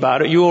deeply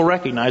about it, you will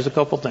recognize a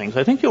couple things.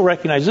 I think you'll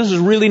recognize this is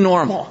really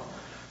normal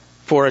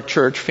for a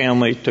church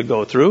family to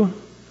go through.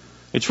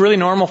 It's really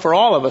normal for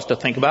all of us to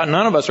think about.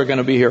 None of us are going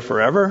to be here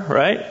forever,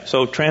 right?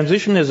 So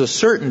transition is a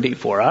certainty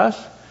for us.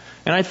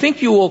 And I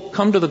think you will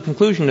come to the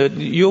conclusion that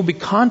you'll be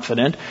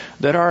confident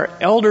that our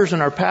elders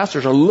and our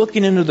pastors are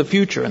looking into the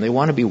future and they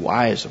want to be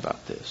wise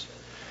about this.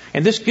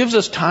 And this gives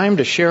us time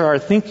to share our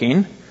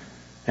thinking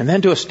and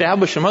then to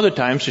establish some other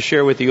times to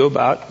share with you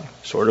about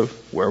sort of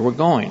where we're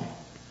going.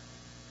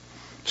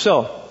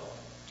 So,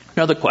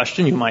 another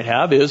question you might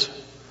have is,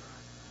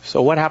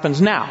 so what happens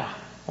now?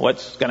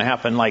 What's going to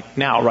happen like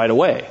now, right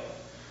away?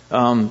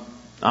 I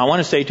want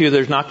to say to you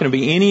there's not going to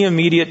be any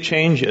immediate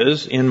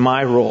changes in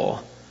my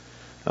role,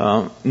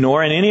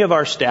 nor in any of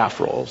our staff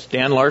roles.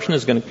 Dan Larson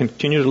is going to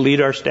continue to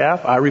lead our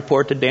staff. I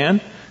report to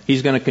Dan.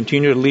 He's going to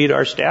continue to lead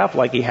our staff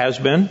like he has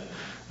been.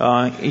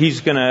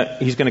 He's going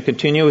to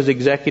continue as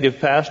executive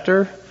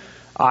pastor.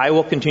 I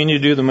will continue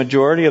to do the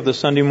majority of the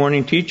Sunday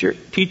morning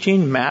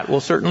teaching. Matt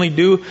will certainly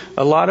do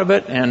a lot of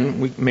it,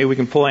 and maybe we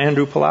can pull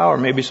Andrew Palau or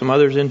maybe some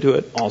others into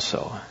it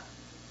also.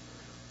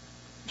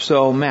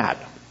 So Matt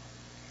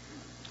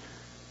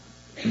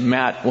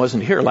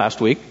wasn't here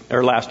last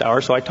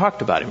hour, so I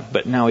talked about him,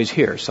 but now he's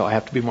here, so I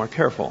have to be more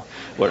careful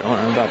what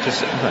I'm about to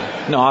say.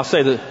 No, I'll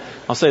say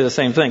the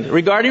same thing.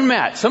 Regarding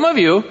Matt, some of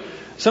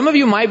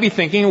you might be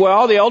thinking,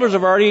 well, the elders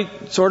have already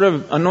sort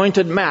of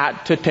anointed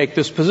Matt to take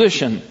this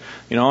position,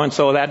 and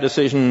so that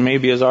decision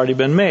maybe has already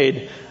been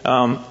made.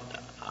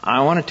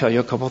 I want to tell you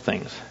a couple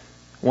things.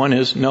 One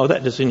is, no,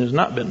 that decision has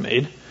not been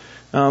made.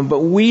 But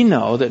we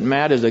know that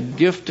Matt is a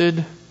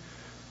gifted,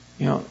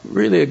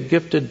 really a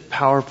gifted,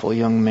 powerful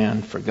young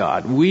man for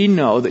God. We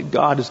know that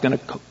God is going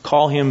to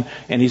call him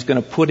and he's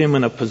going to put him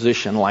in a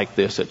position like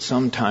this at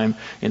some time,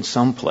 in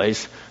some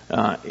place,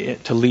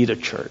 to lead a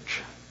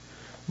church.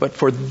 But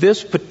for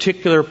this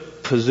particular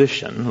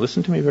position,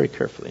 listen to me very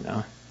carefully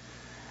now,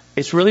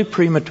 it's really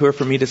premature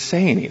for me to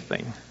say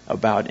anything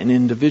about an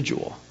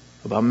individual,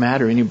 about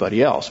Matt or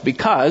anybody else,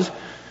 because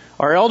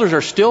our elders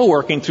are still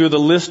working through the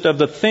list of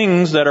the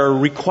things that are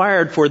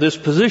required for this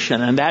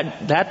position, and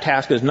that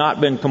task has not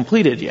been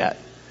completed yet.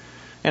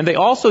 And they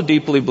also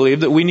deeply believe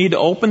that we need to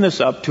open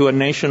this up to a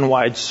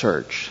nationwide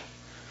search.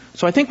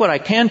 So I think what I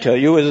can tell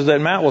you is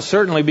that Matt will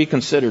certainly be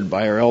considered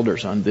by our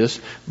elders on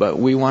this, but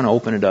we want to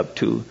open it up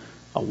to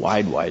a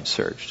wide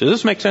search. Does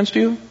this make sense to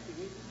you?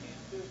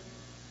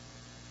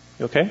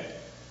 Okay?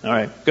 All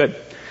right, good.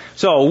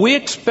 So we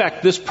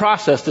expect this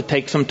process to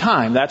take some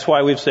time. That's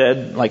why we've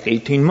said like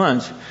 18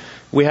 months.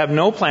 We have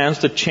no plans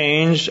to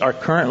change our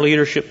current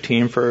leadership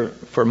team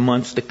for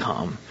months to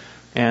come.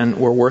 And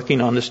we're working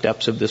on the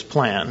steps of this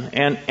plan.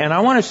 And I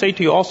want to say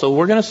to you also,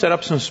 we're going to set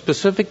up some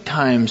specific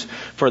times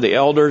for the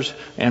elders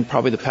and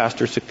probably the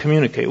pastors to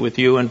communicate with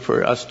you and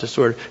for us to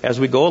sort of, as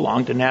we go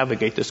along, to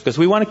navigate this, because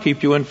we want to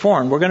keep you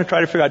informed. We're going to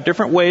try to figure out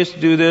different ways to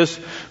do this.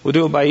 We'll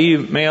do it by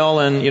email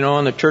and,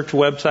 on the church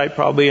website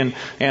probably and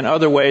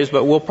other ways,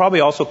 but we'll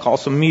probably also call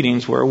some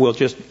meetings where we'll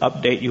just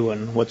update you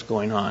on what's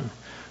going on.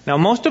 Now,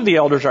 most of the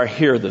elders are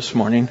here this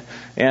morning,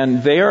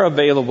 and they are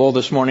available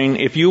this morning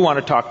if you want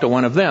to talk to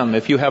one of them.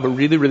 If you have a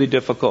really, really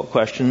difficult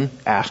question,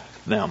 ask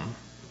them.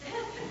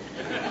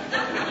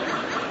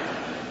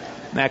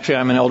 Actually,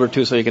 I'm an elder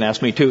too, so you can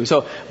ask me too.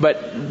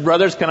 But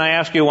brothers, can I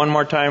ask you one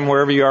more time,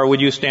 wherever you are,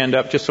 would you stand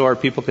up just so our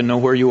people can know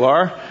where you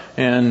are?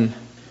 And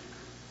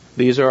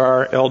these are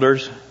our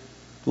elders.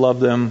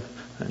 Love them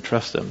and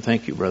trust them.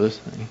 Thank you, brothers.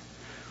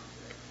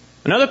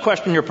 Another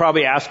question you're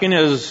probably asking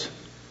is,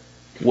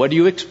 what do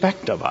you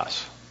expect of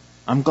us?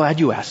 I'm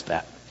glad you asked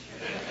that.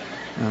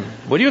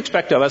 What do you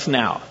expect of us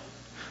now?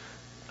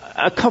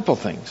 A couple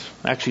things,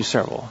 actually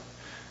several.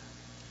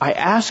 I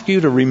ask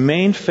you to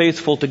remain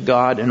faithful to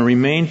God and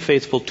remain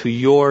faithful to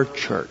your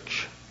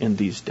church in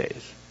these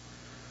days.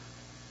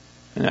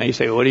 And now you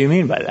say, what do you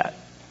mean by that?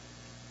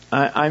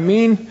 I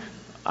mean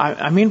by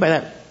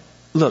that,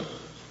 look,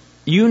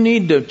 you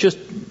need to just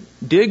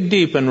dig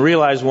deep and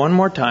realize one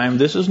more time,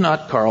 this is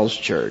not Carl's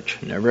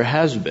church. Never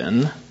has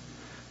been.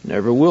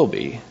 Never will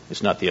be.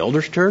 It's not the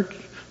elders' church.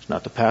 It's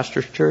not the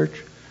pastor's church.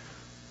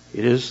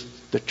 It is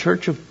the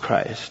church of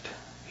Christ.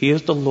 He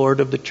is the Lord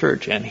of the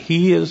church, and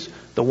He is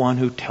the one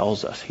who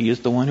tells us. He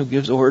is the one who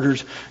gives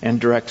orders and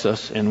directs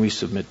us, and we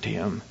submit to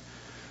Him.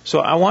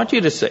 So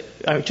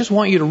I just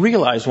want you to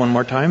realize one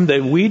more time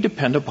that we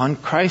depend upon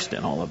Christ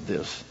in all of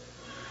this.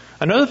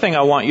 Another thing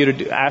I want you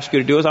to ask you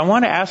to do is I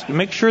want to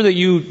make sure that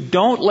you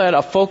don't let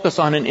a focus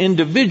on an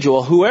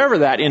individual, whoever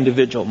that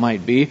individual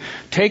might be,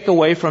 take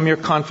away from your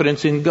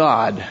confidence in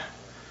God.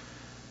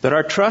 That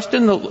our trust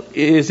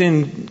is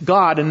in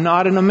God and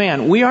not in a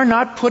man. We are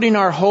not putting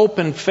our hope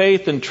and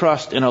faith and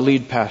trust in a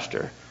lead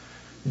pastor.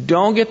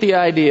 Don't get the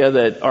idea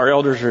that our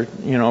elders are,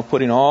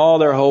 putting all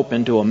their hope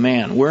into a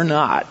man. We're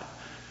not.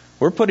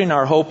 We're putting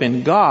our hope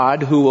in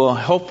God, who will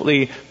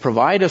hopefully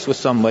provide us with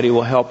somebody who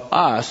will help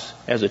us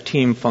as a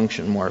team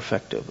function more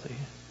effectively.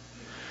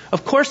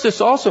 Of course, this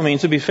also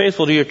means to be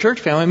faithful to your church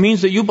family. It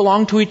means that you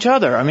belong to each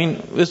other.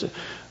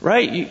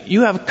 Right?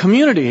 You have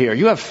community here.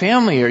 You have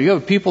family here. You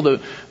have people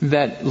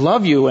that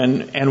love you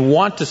and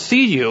want to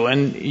see you,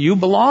 and you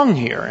belong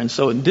here. And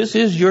so this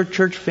is your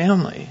church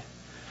family.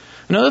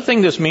 Another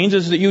thing this means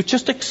is that you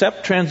just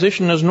accept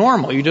transition as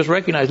normal. You just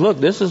recognize, look,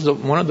 this is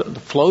one of the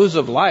flows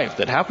of life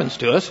that happens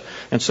to us,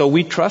 and so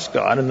we trust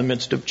God in the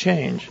midst of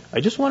change.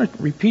 I just want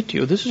to repeat to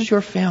you, this is your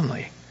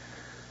family.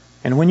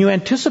 And when you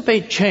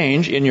anticipate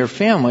change in your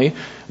family,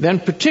 then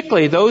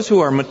particularly those who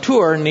are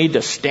mature need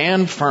to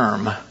stand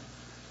firm.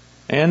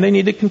 And they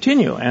need to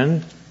continue.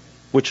 And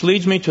which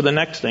leads me to the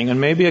next thing, and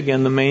maybe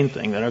again the main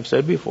thing that I've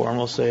said before, and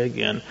we'll say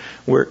again.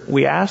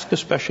 We ask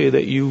especially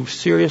that you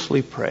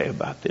seriously pray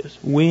about this.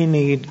 We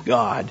need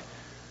God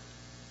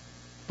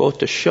both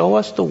to show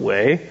us the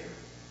way,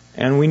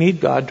 and we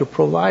need God to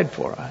provide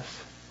for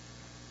us.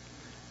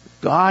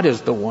 God is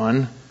the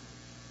one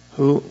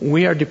who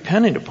we are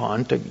dependent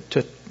upon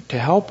to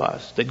help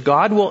us. That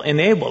God will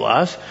enable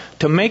us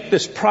to make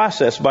this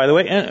process, by the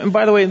way. And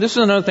by the way, this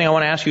is another thing I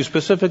want to ask you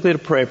specifically to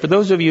pray. For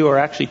those of you who are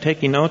actually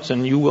taking notes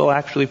and you will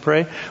actually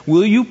pray,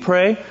 will you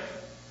pray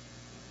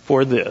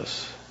for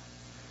this?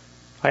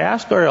 I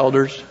asked our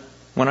elders,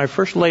 when I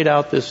first laid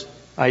out this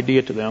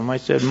idea to them, I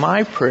said,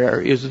 my prayer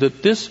is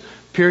that this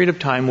period of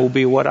time will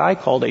be what I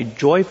called a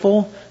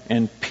joyful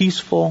and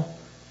peaceful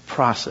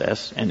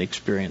process and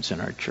experience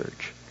in our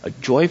church. A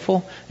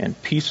joyful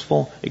and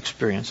peaceful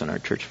experience in our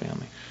church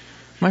family.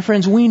 My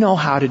friends, we know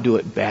how to do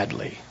it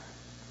badly.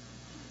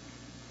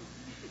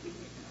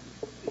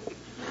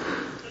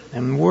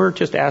 And we're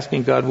just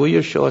asking God, will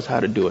you show us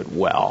how to do it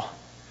well?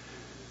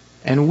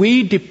 And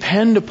we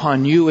depend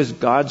upon you as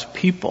God's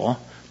people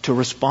to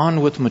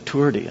respond with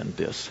maturity in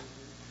this.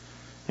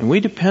 And we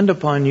depend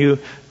upon you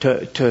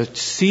to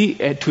see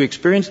and to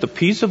experience the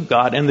peace of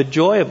God and the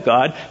joy of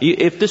God.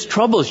 If this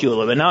troubles you a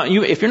little bit, now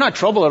if you're not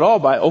troubled at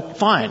all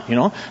fine,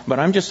 But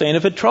I'm just saying,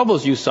 if it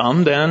troubles you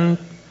some, then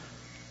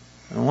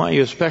I want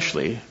you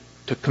especially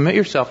to commit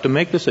yourself to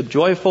make this a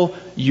joyful,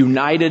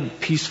 united,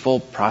 peaceful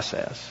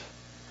process.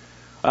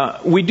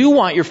 We do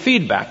want your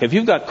feedback. If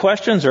you've got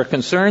questions or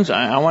concerns,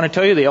 I want to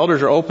tell you the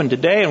elders are open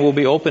today and will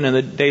be open in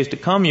the days to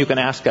come. You can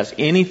ask us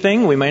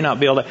anything. We may not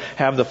be able to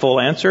have the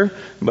full answer,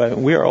 but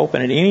we are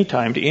open at any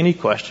time to any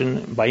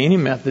question by any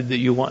method that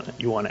you want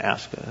to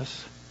ask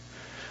us.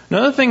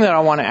 Another thing that I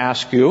want to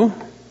ask you,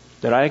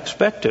 that I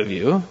expect of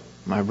you,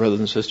 my brothers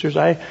and sisters,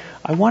 I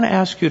want to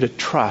ask you to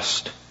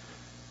trust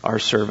our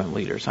servant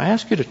leaders. I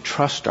ask you to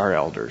trust our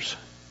elders.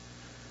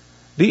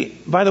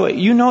 By the way,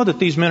 you know that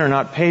these men are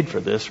not paid for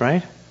this,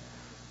 right?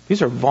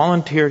 These are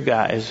volunteer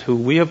guys who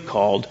we have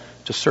called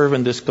to serve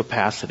in this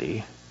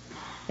capacity.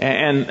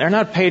 And they're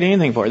not paid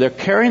anything for it. They're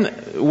carrying,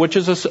 which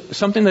is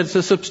something that's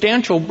a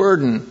substantial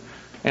burden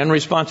and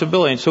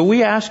responsibility. And so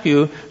we ask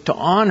you to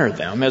honor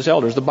them as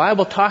elders. The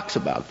Bible talks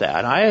about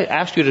that. I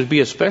ask you to be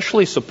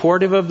especially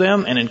supportive of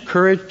them and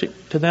encourage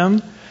to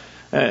them.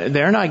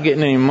 They're not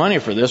getting any money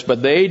for this,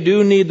 but they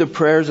do need the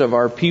prayers of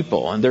our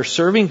people. And they're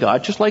serving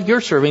God just like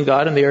you're serving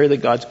God in the area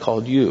that God's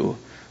called you.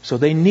 So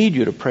they need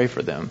you to pray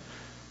for them.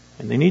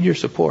 And they need your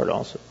support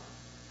also.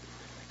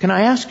 Can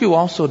I ask you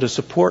also to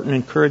support and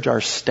encourage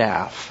our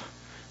staff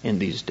in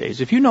these days?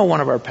 If you know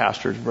one of our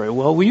pastors very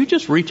well, will you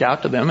just reach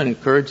out to them and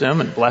encourage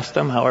them and bless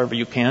them however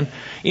you can?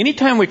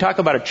 Anytime we talk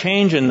about a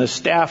change in the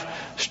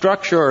staff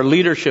structure or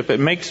leadership,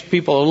 it makes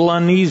people a little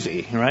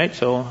uneasy, right?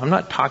 So I'm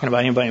not talking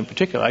about anybody in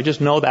particular. I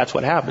just know that's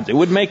what happens. It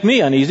would make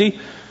me uneasy.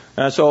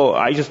 So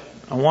I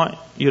want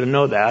you to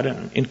know that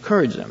and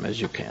encourage them as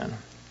you can.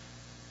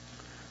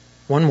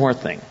 One more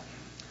thing.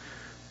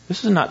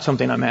 This is not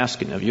something I'm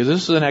asking of you.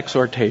 This is an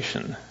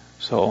exhortation.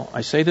 So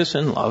I say this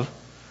in love.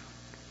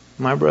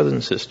 My brothers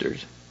and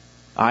sisters,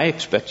 I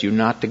expect you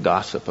not to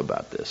gossip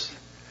about this.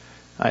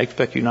 I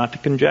expect you not to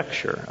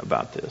conjecture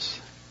about this.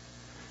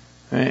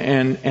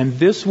 And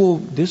this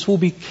will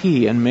be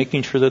key in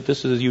making sure that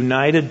this is a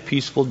united,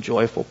 peaceful,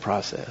 joyful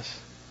process.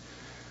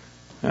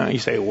 You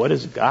say, what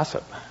is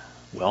gossip?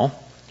 Well,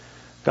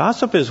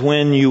 gossip is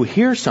when you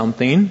hear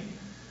something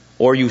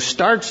or you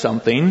start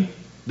something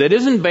that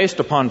isn't based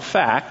upon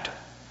fact,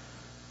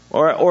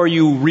 or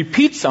you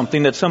repeat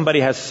something that somebody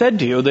has said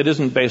to you that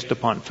isn't based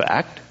upon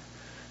fact,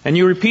 and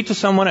you repeat to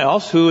someone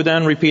else who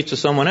then repeats to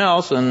someone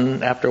else,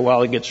 and after a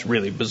while it gets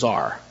really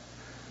bizarre.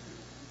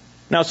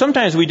 Now,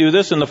 sometimes we do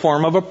this in the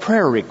form of a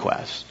prayer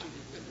request.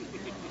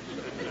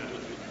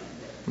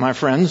 My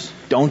friends,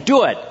 don't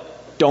do it.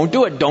 Don't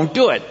do it. Don't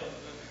do it.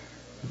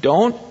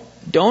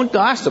 Don't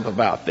gossip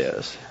about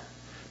this.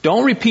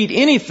 Don't repeat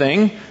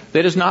anything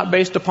that is not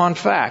based upon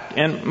fact.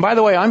 And by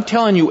the way, I'm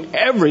telling you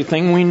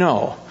everything we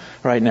know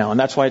right now, and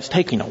that's why it's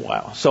taking a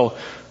while. So,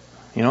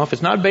 if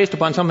it's not based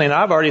upon something that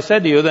I've already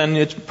said to you, then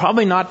it's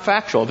probably not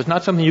factual. If it's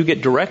not something you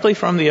get directly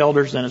from the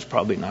elders, then it's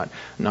probably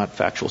not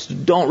factual. So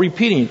don't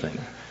repeat anything.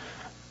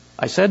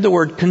 I said the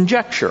word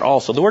conjecture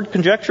also. The word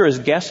conjecture is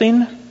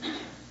guessing.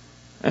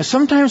 And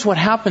sometimes what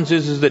happens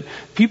is that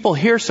people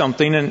hear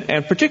something,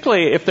 and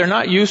particularly if they're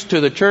not used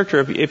to the church,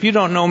 or if you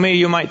don't know me,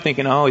 you might think,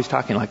 he's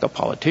talking like a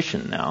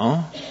politician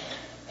now.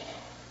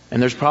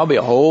 And there's probably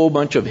a whole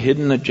bunch of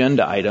hidden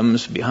agenda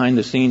items behind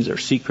the scenes or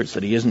secrets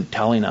that he isn't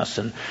telling us,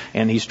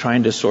 and he's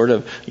trying to sort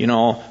of,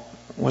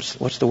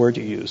 what's the word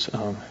you use?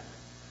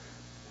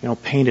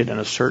 Paint it in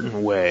a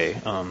certain way.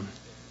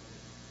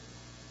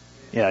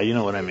 Yeah, you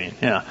know what I mean.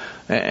 Yeah.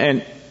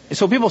 And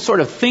so people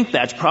sort of think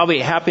that's probably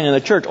happening in the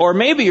church. Or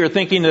maybe you're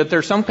thinking that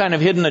there's some kind of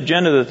hidden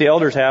agenda that the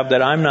elders have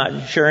that I'm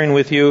not sharing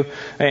with you.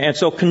 And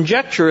so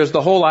conjecture is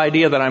the whole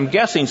idea that I'm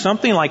guessing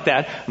something like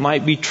that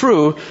might be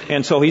true.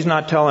 And so he's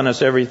not telling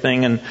us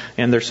everything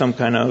and there's some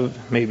kind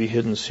of maybe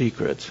hidden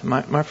secrets.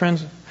 My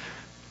friends,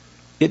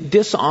 it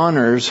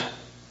dishonors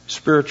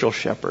spiritual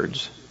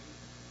shepherds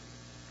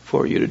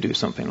for you to do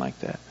something like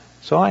that.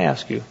 So I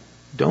ask you,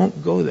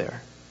 don't go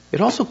there. It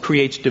also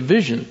creates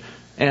division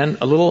and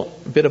a little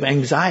bit of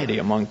anxiety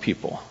among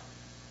people.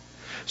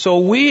 So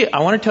I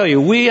want to tell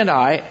you, we and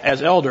I,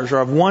 as elders, are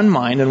of one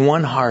mind and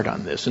one heart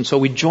on this. And so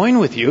we join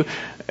with you.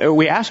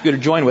 We ask you to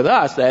join with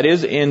us, that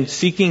is, in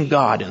seeking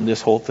God in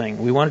this whole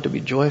thing. We want it to be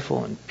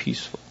joyful and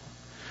peaceful.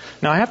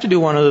 Now, I have to do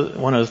one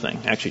other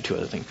thing. Actually, two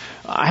other things.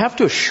 I have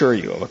to assure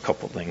you of a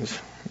couple things.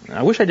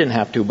 I wish I didn't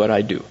have to, but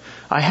I do.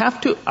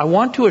 I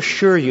want to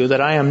assure you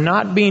that I am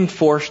not being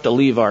forced to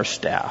leave our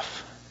staff.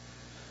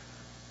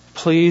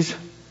 Please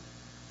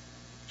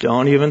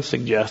don't even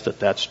suggest that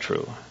that's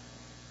true.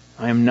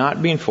 I am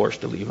not being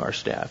forced to leave our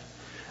staff.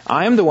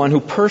 I am the one who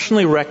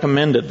personally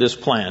recommended this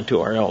plan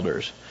to our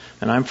elders.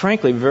 And I'm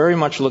frankly very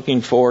much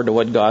looking forward to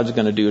what God's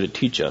going to do to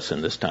teach us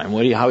in this time.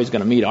 How He's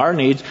going to meet our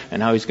needs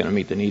and how He's going to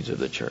meet the needs of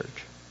the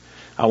church.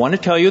 I want to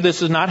tell you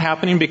this is not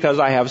happening because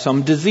I have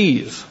some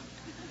disease.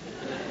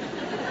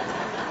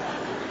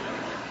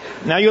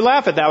 Now you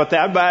laugh at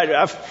that, but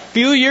a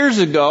few years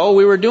ago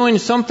we were doing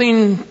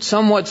something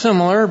somewhat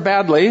similar,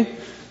 badly,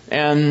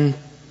 and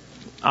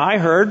I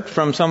heard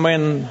from somebody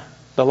in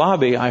the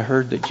lobby, I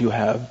heard that you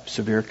have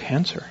severe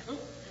cancer.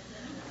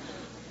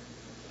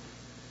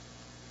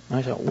 And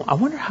I thought, I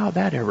wonder how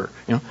that ever,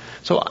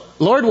 So,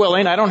 Lord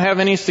willing, I don't have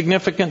any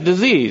significant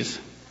disease.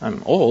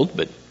 I'm old,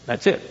 but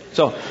that's it.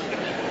 So,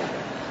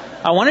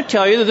 I want to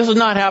tell you that this is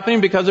not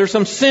happening because there's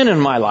some sin in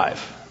my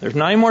life. There's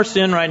not any more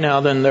sin right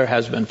now than there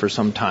has been for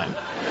some time.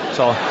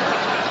 So,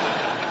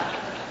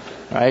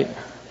 right?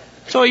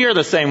 So you're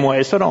the same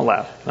way, so don't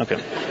laugh. Okay.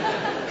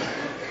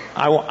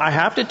 I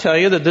have to tell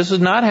you that this is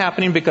not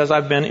happening because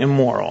I've been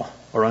immoral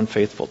or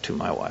unfaithful to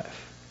my wife.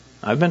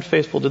 I've been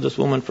faithful to this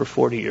woman for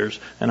 40 years,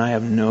 and I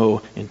have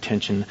no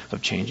intention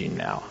of changing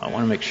now. I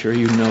want to make sure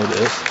you know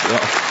this.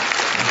 Yeah.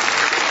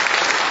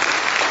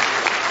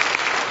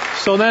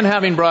 So then,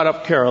 having brought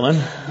up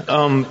Carolyn,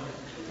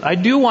 I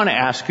do want to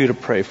ask you to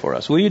pray for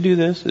us. Will you do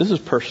this? This is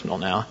personal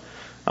now.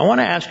 I want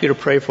to ask you to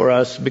pray for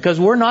us because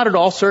we're not at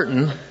all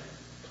certain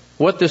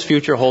what this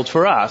future holds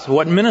for us,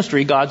 what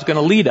ministry God's going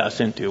to lead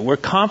us into. We're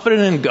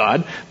confident in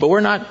God, but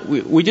we're not,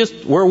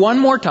 we're one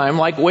more time,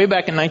 like way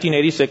back in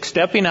 1986,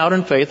 stepping out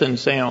in faith and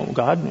saying, oh,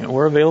 God,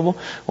 we're available,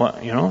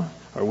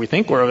 or we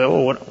think we're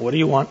available, what do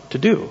you want to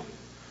do?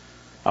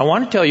 I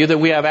want to tell you that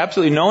we have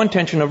absolutely no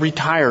intention of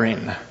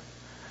retiring.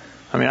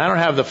 I mean, I don't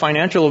have the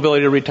financial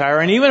ability to retire,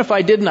 and even if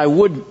I did, I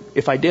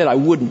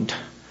wouldn't.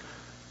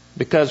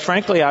 Because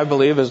frankly, I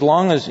believe as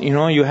long as,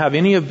 you have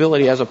any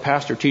ability as a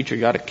pastor teacher, you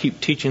got to keep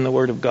teaching the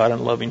Word of God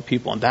and loving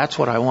people. And that's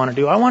what I want to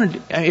do.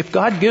 If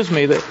God gives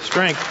me the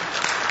strength,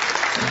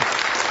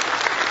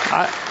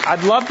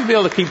 I'd love to be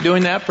able to keep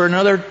doing that for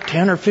another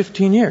 10 or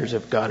 15 years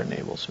if God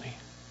enables me.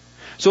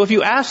 So if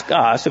you ask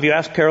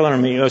Carolyn or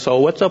me,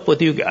 so what's up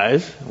with you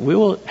guys? We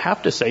will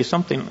have to say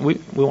something. We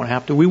won't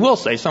have to. We will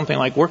say something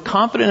like, we're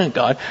confident in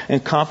God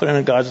and confident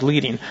in God's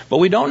leading. But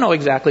we don't know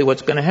exactly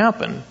what's going to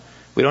happen.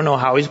 We don't know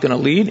how He's going to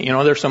lead.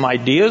 There's some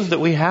ideas that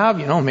we have.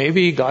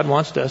 Maybe God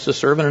wants us to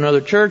serve in another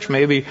church.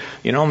 Maybe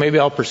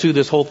I'll pursue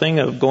this whole thing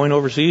of going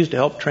overseas to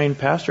help train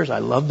pastors. I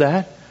love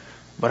that.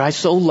 But I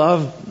so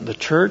love the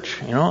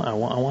church. I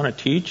want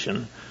to teach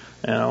and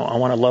I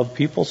want to love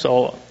people.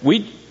 So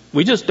we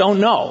just don't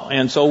know.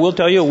 And so we'll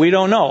tell you we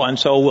don't know. And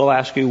so we'll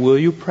ask you, will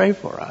you pray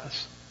for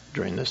us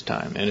during this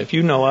time? And if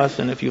you know us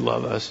and if you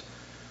love us,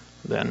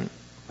 then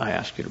I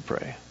ask you to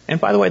pray. And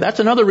by the way, that's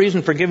another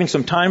reason for giving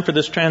some time for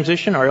this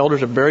transition. Our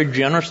elders have very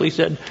generously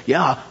said,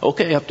 yeah,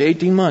 okay, up to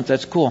 18 months,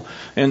 that's cool.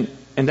 And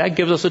that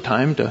gives us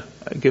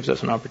gives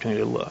us an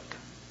opportunity to look.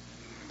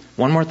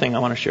 One more thing I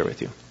want to share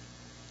with you.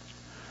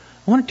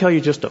 I want to tell you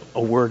just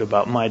a word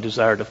about my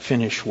desire to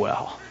finish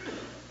well.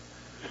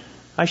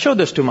 I showed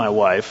this to my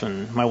wife,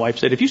 and my wife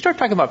said, if you start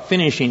talking about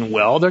finishing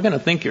well, they're going to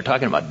think you're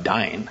talking about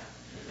dying.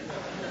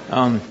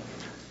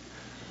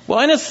 Well,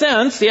 in a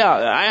sense,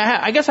 yeah,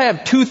 I guess I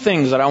have two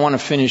things that I want to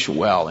finish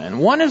well in.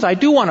 One is I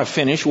do want to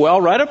finish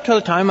well right up to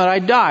the time that I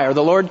die or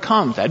the Lord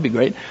comes. That'd be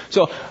great.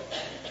 So,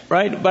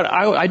 right, but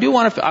I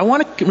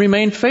want to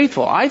remain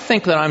faithful. I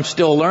think that I'm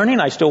still learning.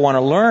 I still want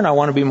to learn. I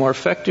want to be more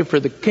effective for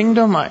the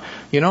kingdom. I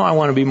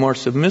want to be more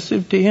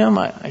submissive to Him.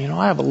 I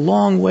have a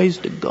long ways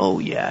to go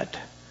yet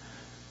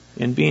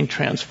in being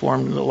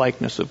transformed in the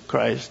likeness of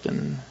Christ.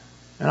 And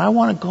I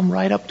want to come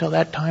right up till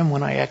that time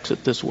when I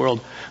exit this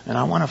world, and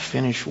I want to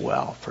finish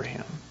well for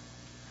Him.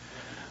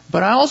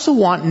 But I also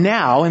want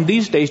now, in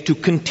these days, to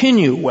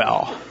continue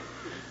well.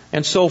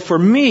 And so for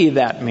me,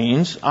 that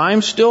means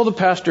I'm still the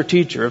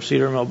pastor-teacher of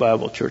Cedar Mill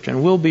Bible Church,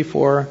 and will be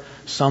for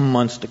some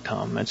months to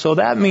come. And so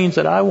that means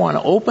that I want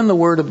to open the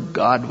Word of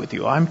God with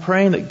you. I'm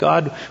praying that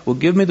God will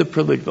give me the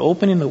privilege of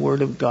opening the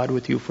Word of God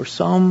with you for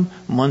some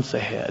months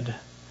ahead.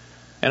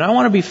 And I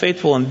want to be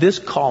faithful in this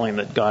calling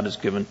that God has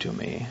given to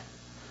me.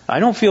 I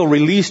don't feel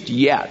released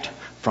yet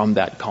from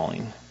that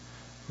calling,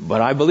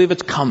 but I believe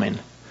it's coming.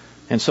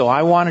 And so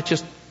I want to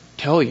just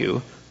tell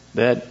you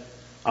that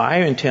I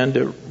intend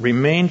to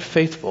remain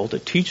faithful to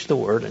teach the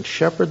Word and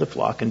shepherd the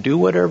flock and do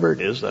whatever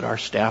it is that our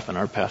staff and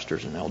our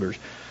pastors and elders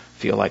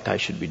feel like I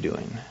should be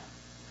doing.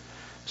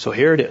 So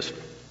here it is.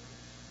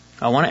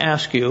 I want to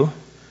ask you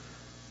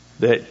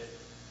that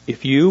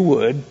if you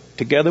would,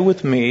 together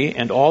with me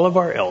and all of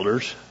our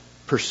elders,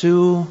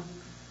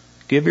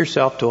 give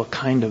yourself to a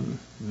kind of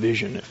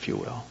vision, if you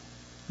will.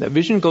 That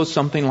vision goes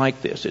something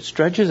like this. It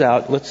stretches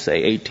out, let's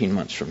say, 18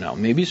 months from now,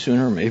 maybe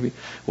sooner, maybe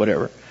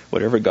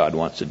whatever God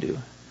wants to do.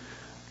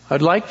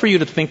 I'd like for you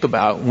to think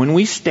about when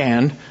we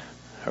stand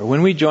or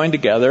when we join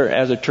together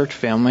as a church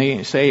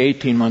family, say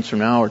 18 months from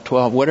now or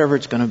 12, whatever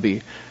it's going to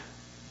be.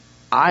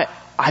 I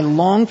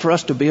long for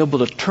us to be able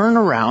to turn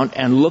around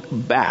and look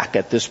back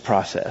at this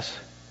process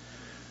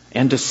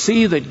and to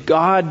see that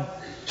God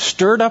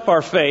stirred up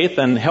our faith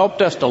and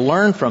helped us to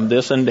learn from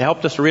this and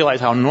helped us to realize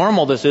how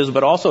normal this is,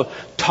 but also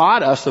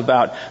taught us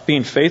about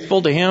being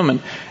faithful to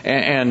Him,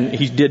 and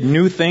He did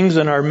new things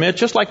in our midst,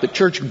 just like the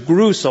church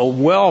grew so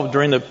well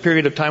during the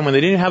period of time when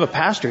they didn't have a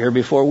pastor here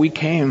before we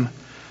came.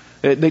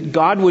 That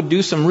God would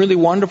do some really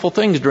wonderful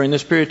things during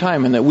this period of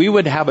time, and that we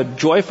would have a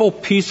joyful,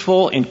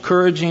 peaceful,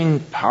 encouraging,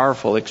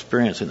 powerful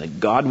experience, and that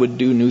God would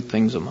do new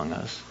things among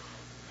us.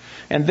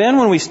 And then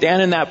when we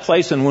stand in that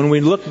place and when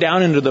we look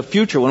down into the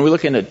future, when we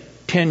look into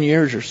 10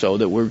 years or so,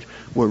 that we're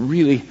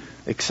really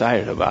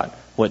excited about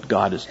what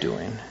God is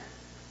doing.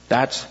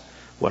 That's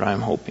what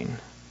I'm hoping.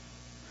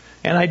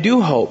 And I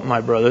do hope, my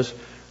brothers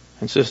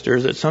and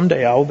sisters, that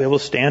someday I will be able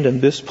to stand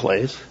in this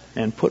place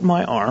and put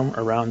my arm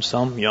around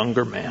some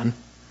younger man,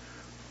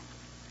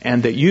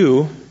 and that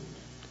you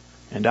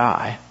and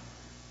I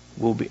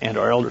will be, and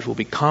our elders will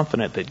be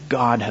confident that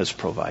God has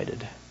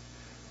provided,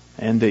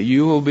 and that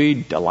you will be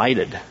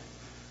delighted.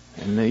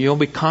 And you'll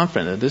be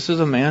confident that this is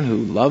a man who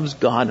loves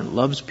God and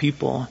loves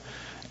people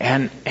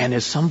and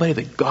is somebody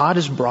that God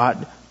has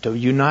brought to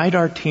unite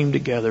our team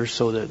together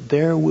so that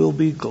there will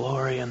be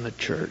glory in the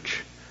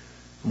church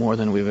more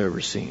than we've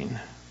ever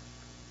seen.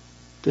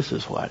 This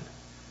is what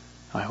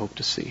I hope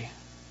to see.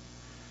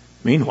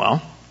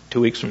 Meanwhile, 2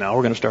 weeks from now,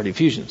 we're going to start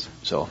Ephesians.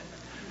 So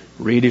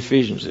read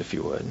Ephesians if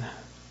you would.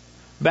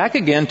 Back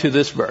again to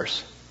this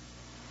verse.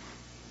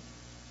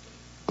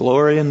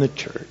 Glory in the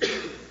church.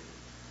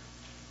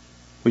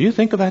 Will you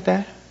think about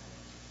that?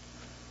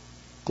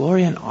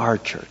 Glory in our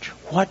church.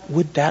 What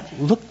would that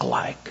look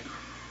like?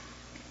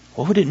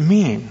 What would it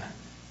mean?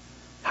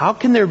 How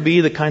can there be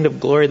the kind of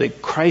glory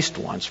that Christ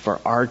wants for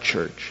our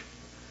church?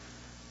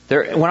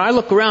 When I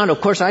look around,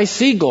 of course, I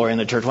see glory in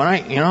the church. When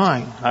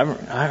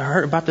I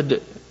heard about the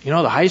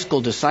high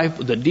school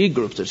disciple, the D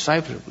groups, the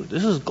discipleship group.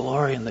 This is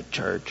glory in the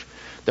church.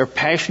 Their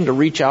passion to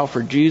reach out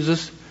for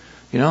Jesus,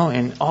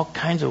 in all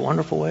kinds of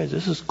wonderful ways.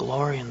 This is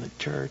glory in the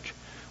church.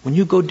 When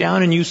you go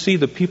down and you see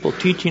the people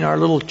teaching our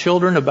little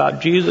children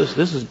about Jesus,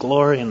 this is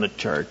glory in the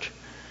church.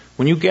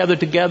 When you gather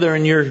together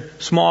in your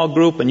small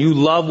group and you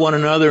love one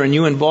another and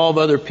you involve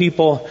other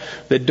people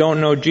that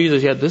don't know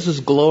Jesus yet, this is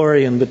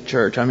glory in the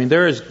church. I mean,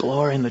 there is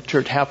glory in the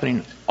church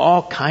happening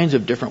all kinds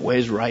of different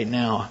ways right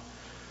now.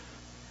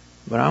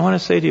 But I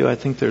want to say to you, I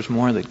think there's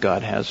more that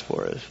God has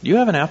for us. Do you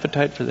have an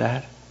appetite for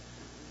that?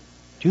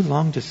 Do you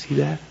long to see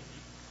that?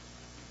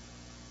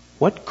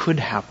 What could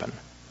happen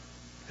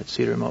at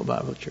Cedar Mill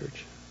Bible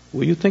Church?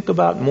 Will you think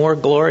about more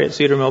glory at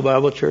Cedar Mill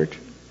Bible Church?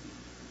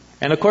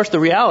 And of course the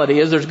reality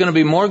is there's going to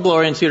be more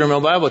glory in Cedar Mill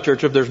Bible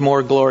Church if there's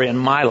more glory in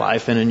my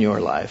life and in your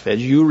life.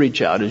 As you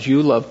reach out, as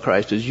you love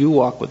Christ, as you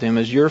walk with Him,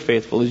 as you're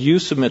faithful, as you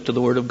submit to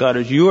the Word of God,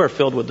 as you are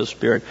filled with the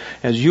Spirit,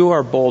 as you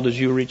are bold, as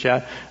you reach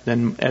out,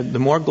 then the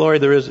more glory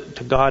there is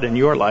to God in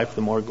your life,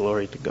 the more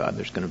glory to God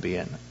there's going to be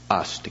in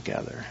us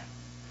together.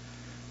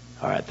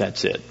 All right,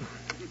 that's it.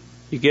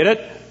 You get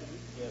it?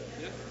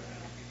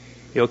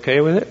 You okay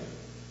with it?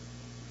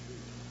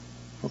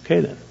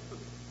 Okay then.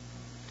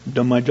 I've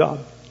done my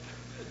job.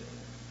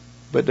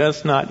 But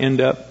let's not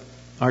end up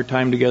our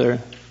time together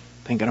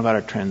thinking about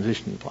our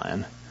transition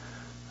plan.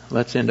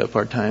 Let's end up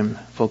our time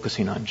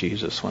focusing on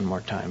Jesus one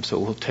more time. So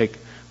we'll take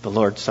the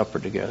Lord's Supper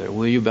together.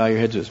 Will you bow your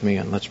heads with me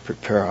and let's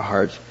prepare our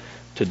hearts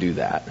to do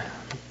that.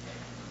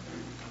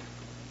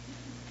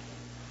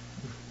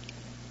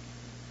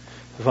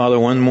 Father,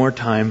 one more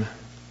time,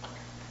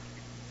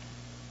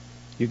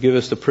 you give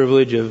us the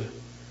privilege of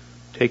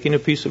taking a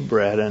piece of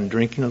bread and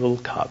drinking a little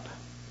cup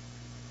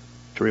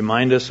to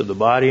remind us of the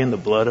body and the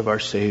blood of our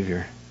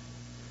Savior.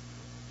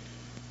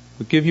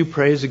 We give you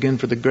praise again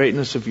for the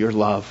greatness of your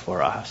love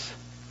for us,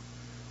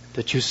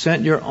 that you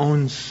sent your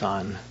own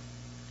Son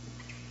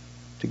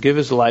to give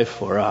His life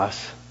for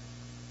us,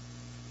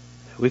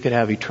 that we could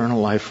have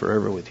eternal life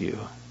forever with you.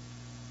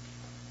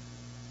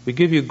 We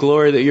give you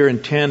glory that your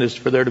intent is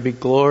for there to be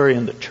glory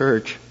in the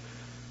church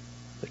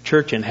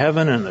in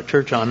heaven and the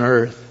church on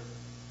earth.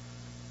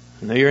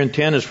 And that your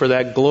intent is for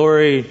that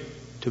glory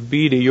to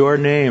be to your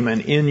name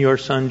and in your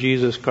Son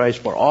Jesus Christ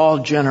for all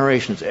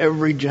generations,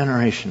 every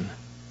generation.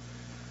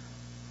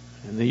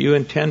 And that you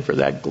intend for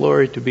that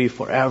glory to be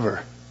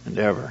forever and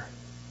ever.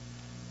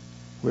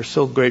 We're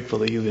so grateful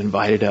that you've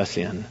invited us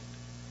in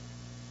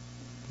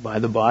by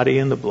the body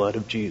and the blood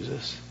of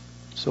Jesus.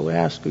 So we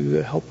ask you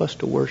to help us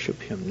to worship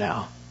Him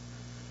now.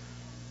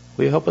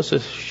 Will you help us to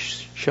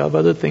shove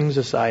other things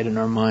aside in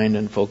our mind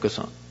and focus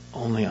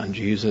only on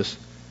Jesus?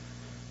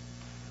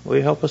 Will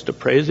you help us to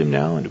praise Him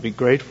now and to be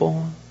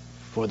grateful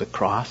for the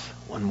cross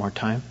one more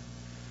time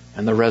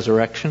and the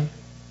resurrection?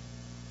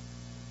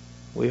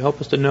 Will you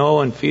help us to know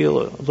and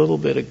feel a little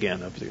bit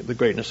again of the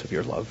greatness of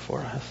your love for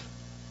us?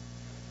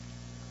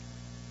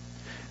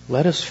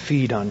 Let us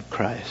feed on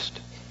Christ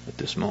at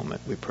this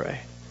moment, we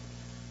pray.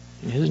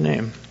 In His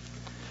name,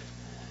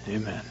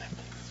 amen.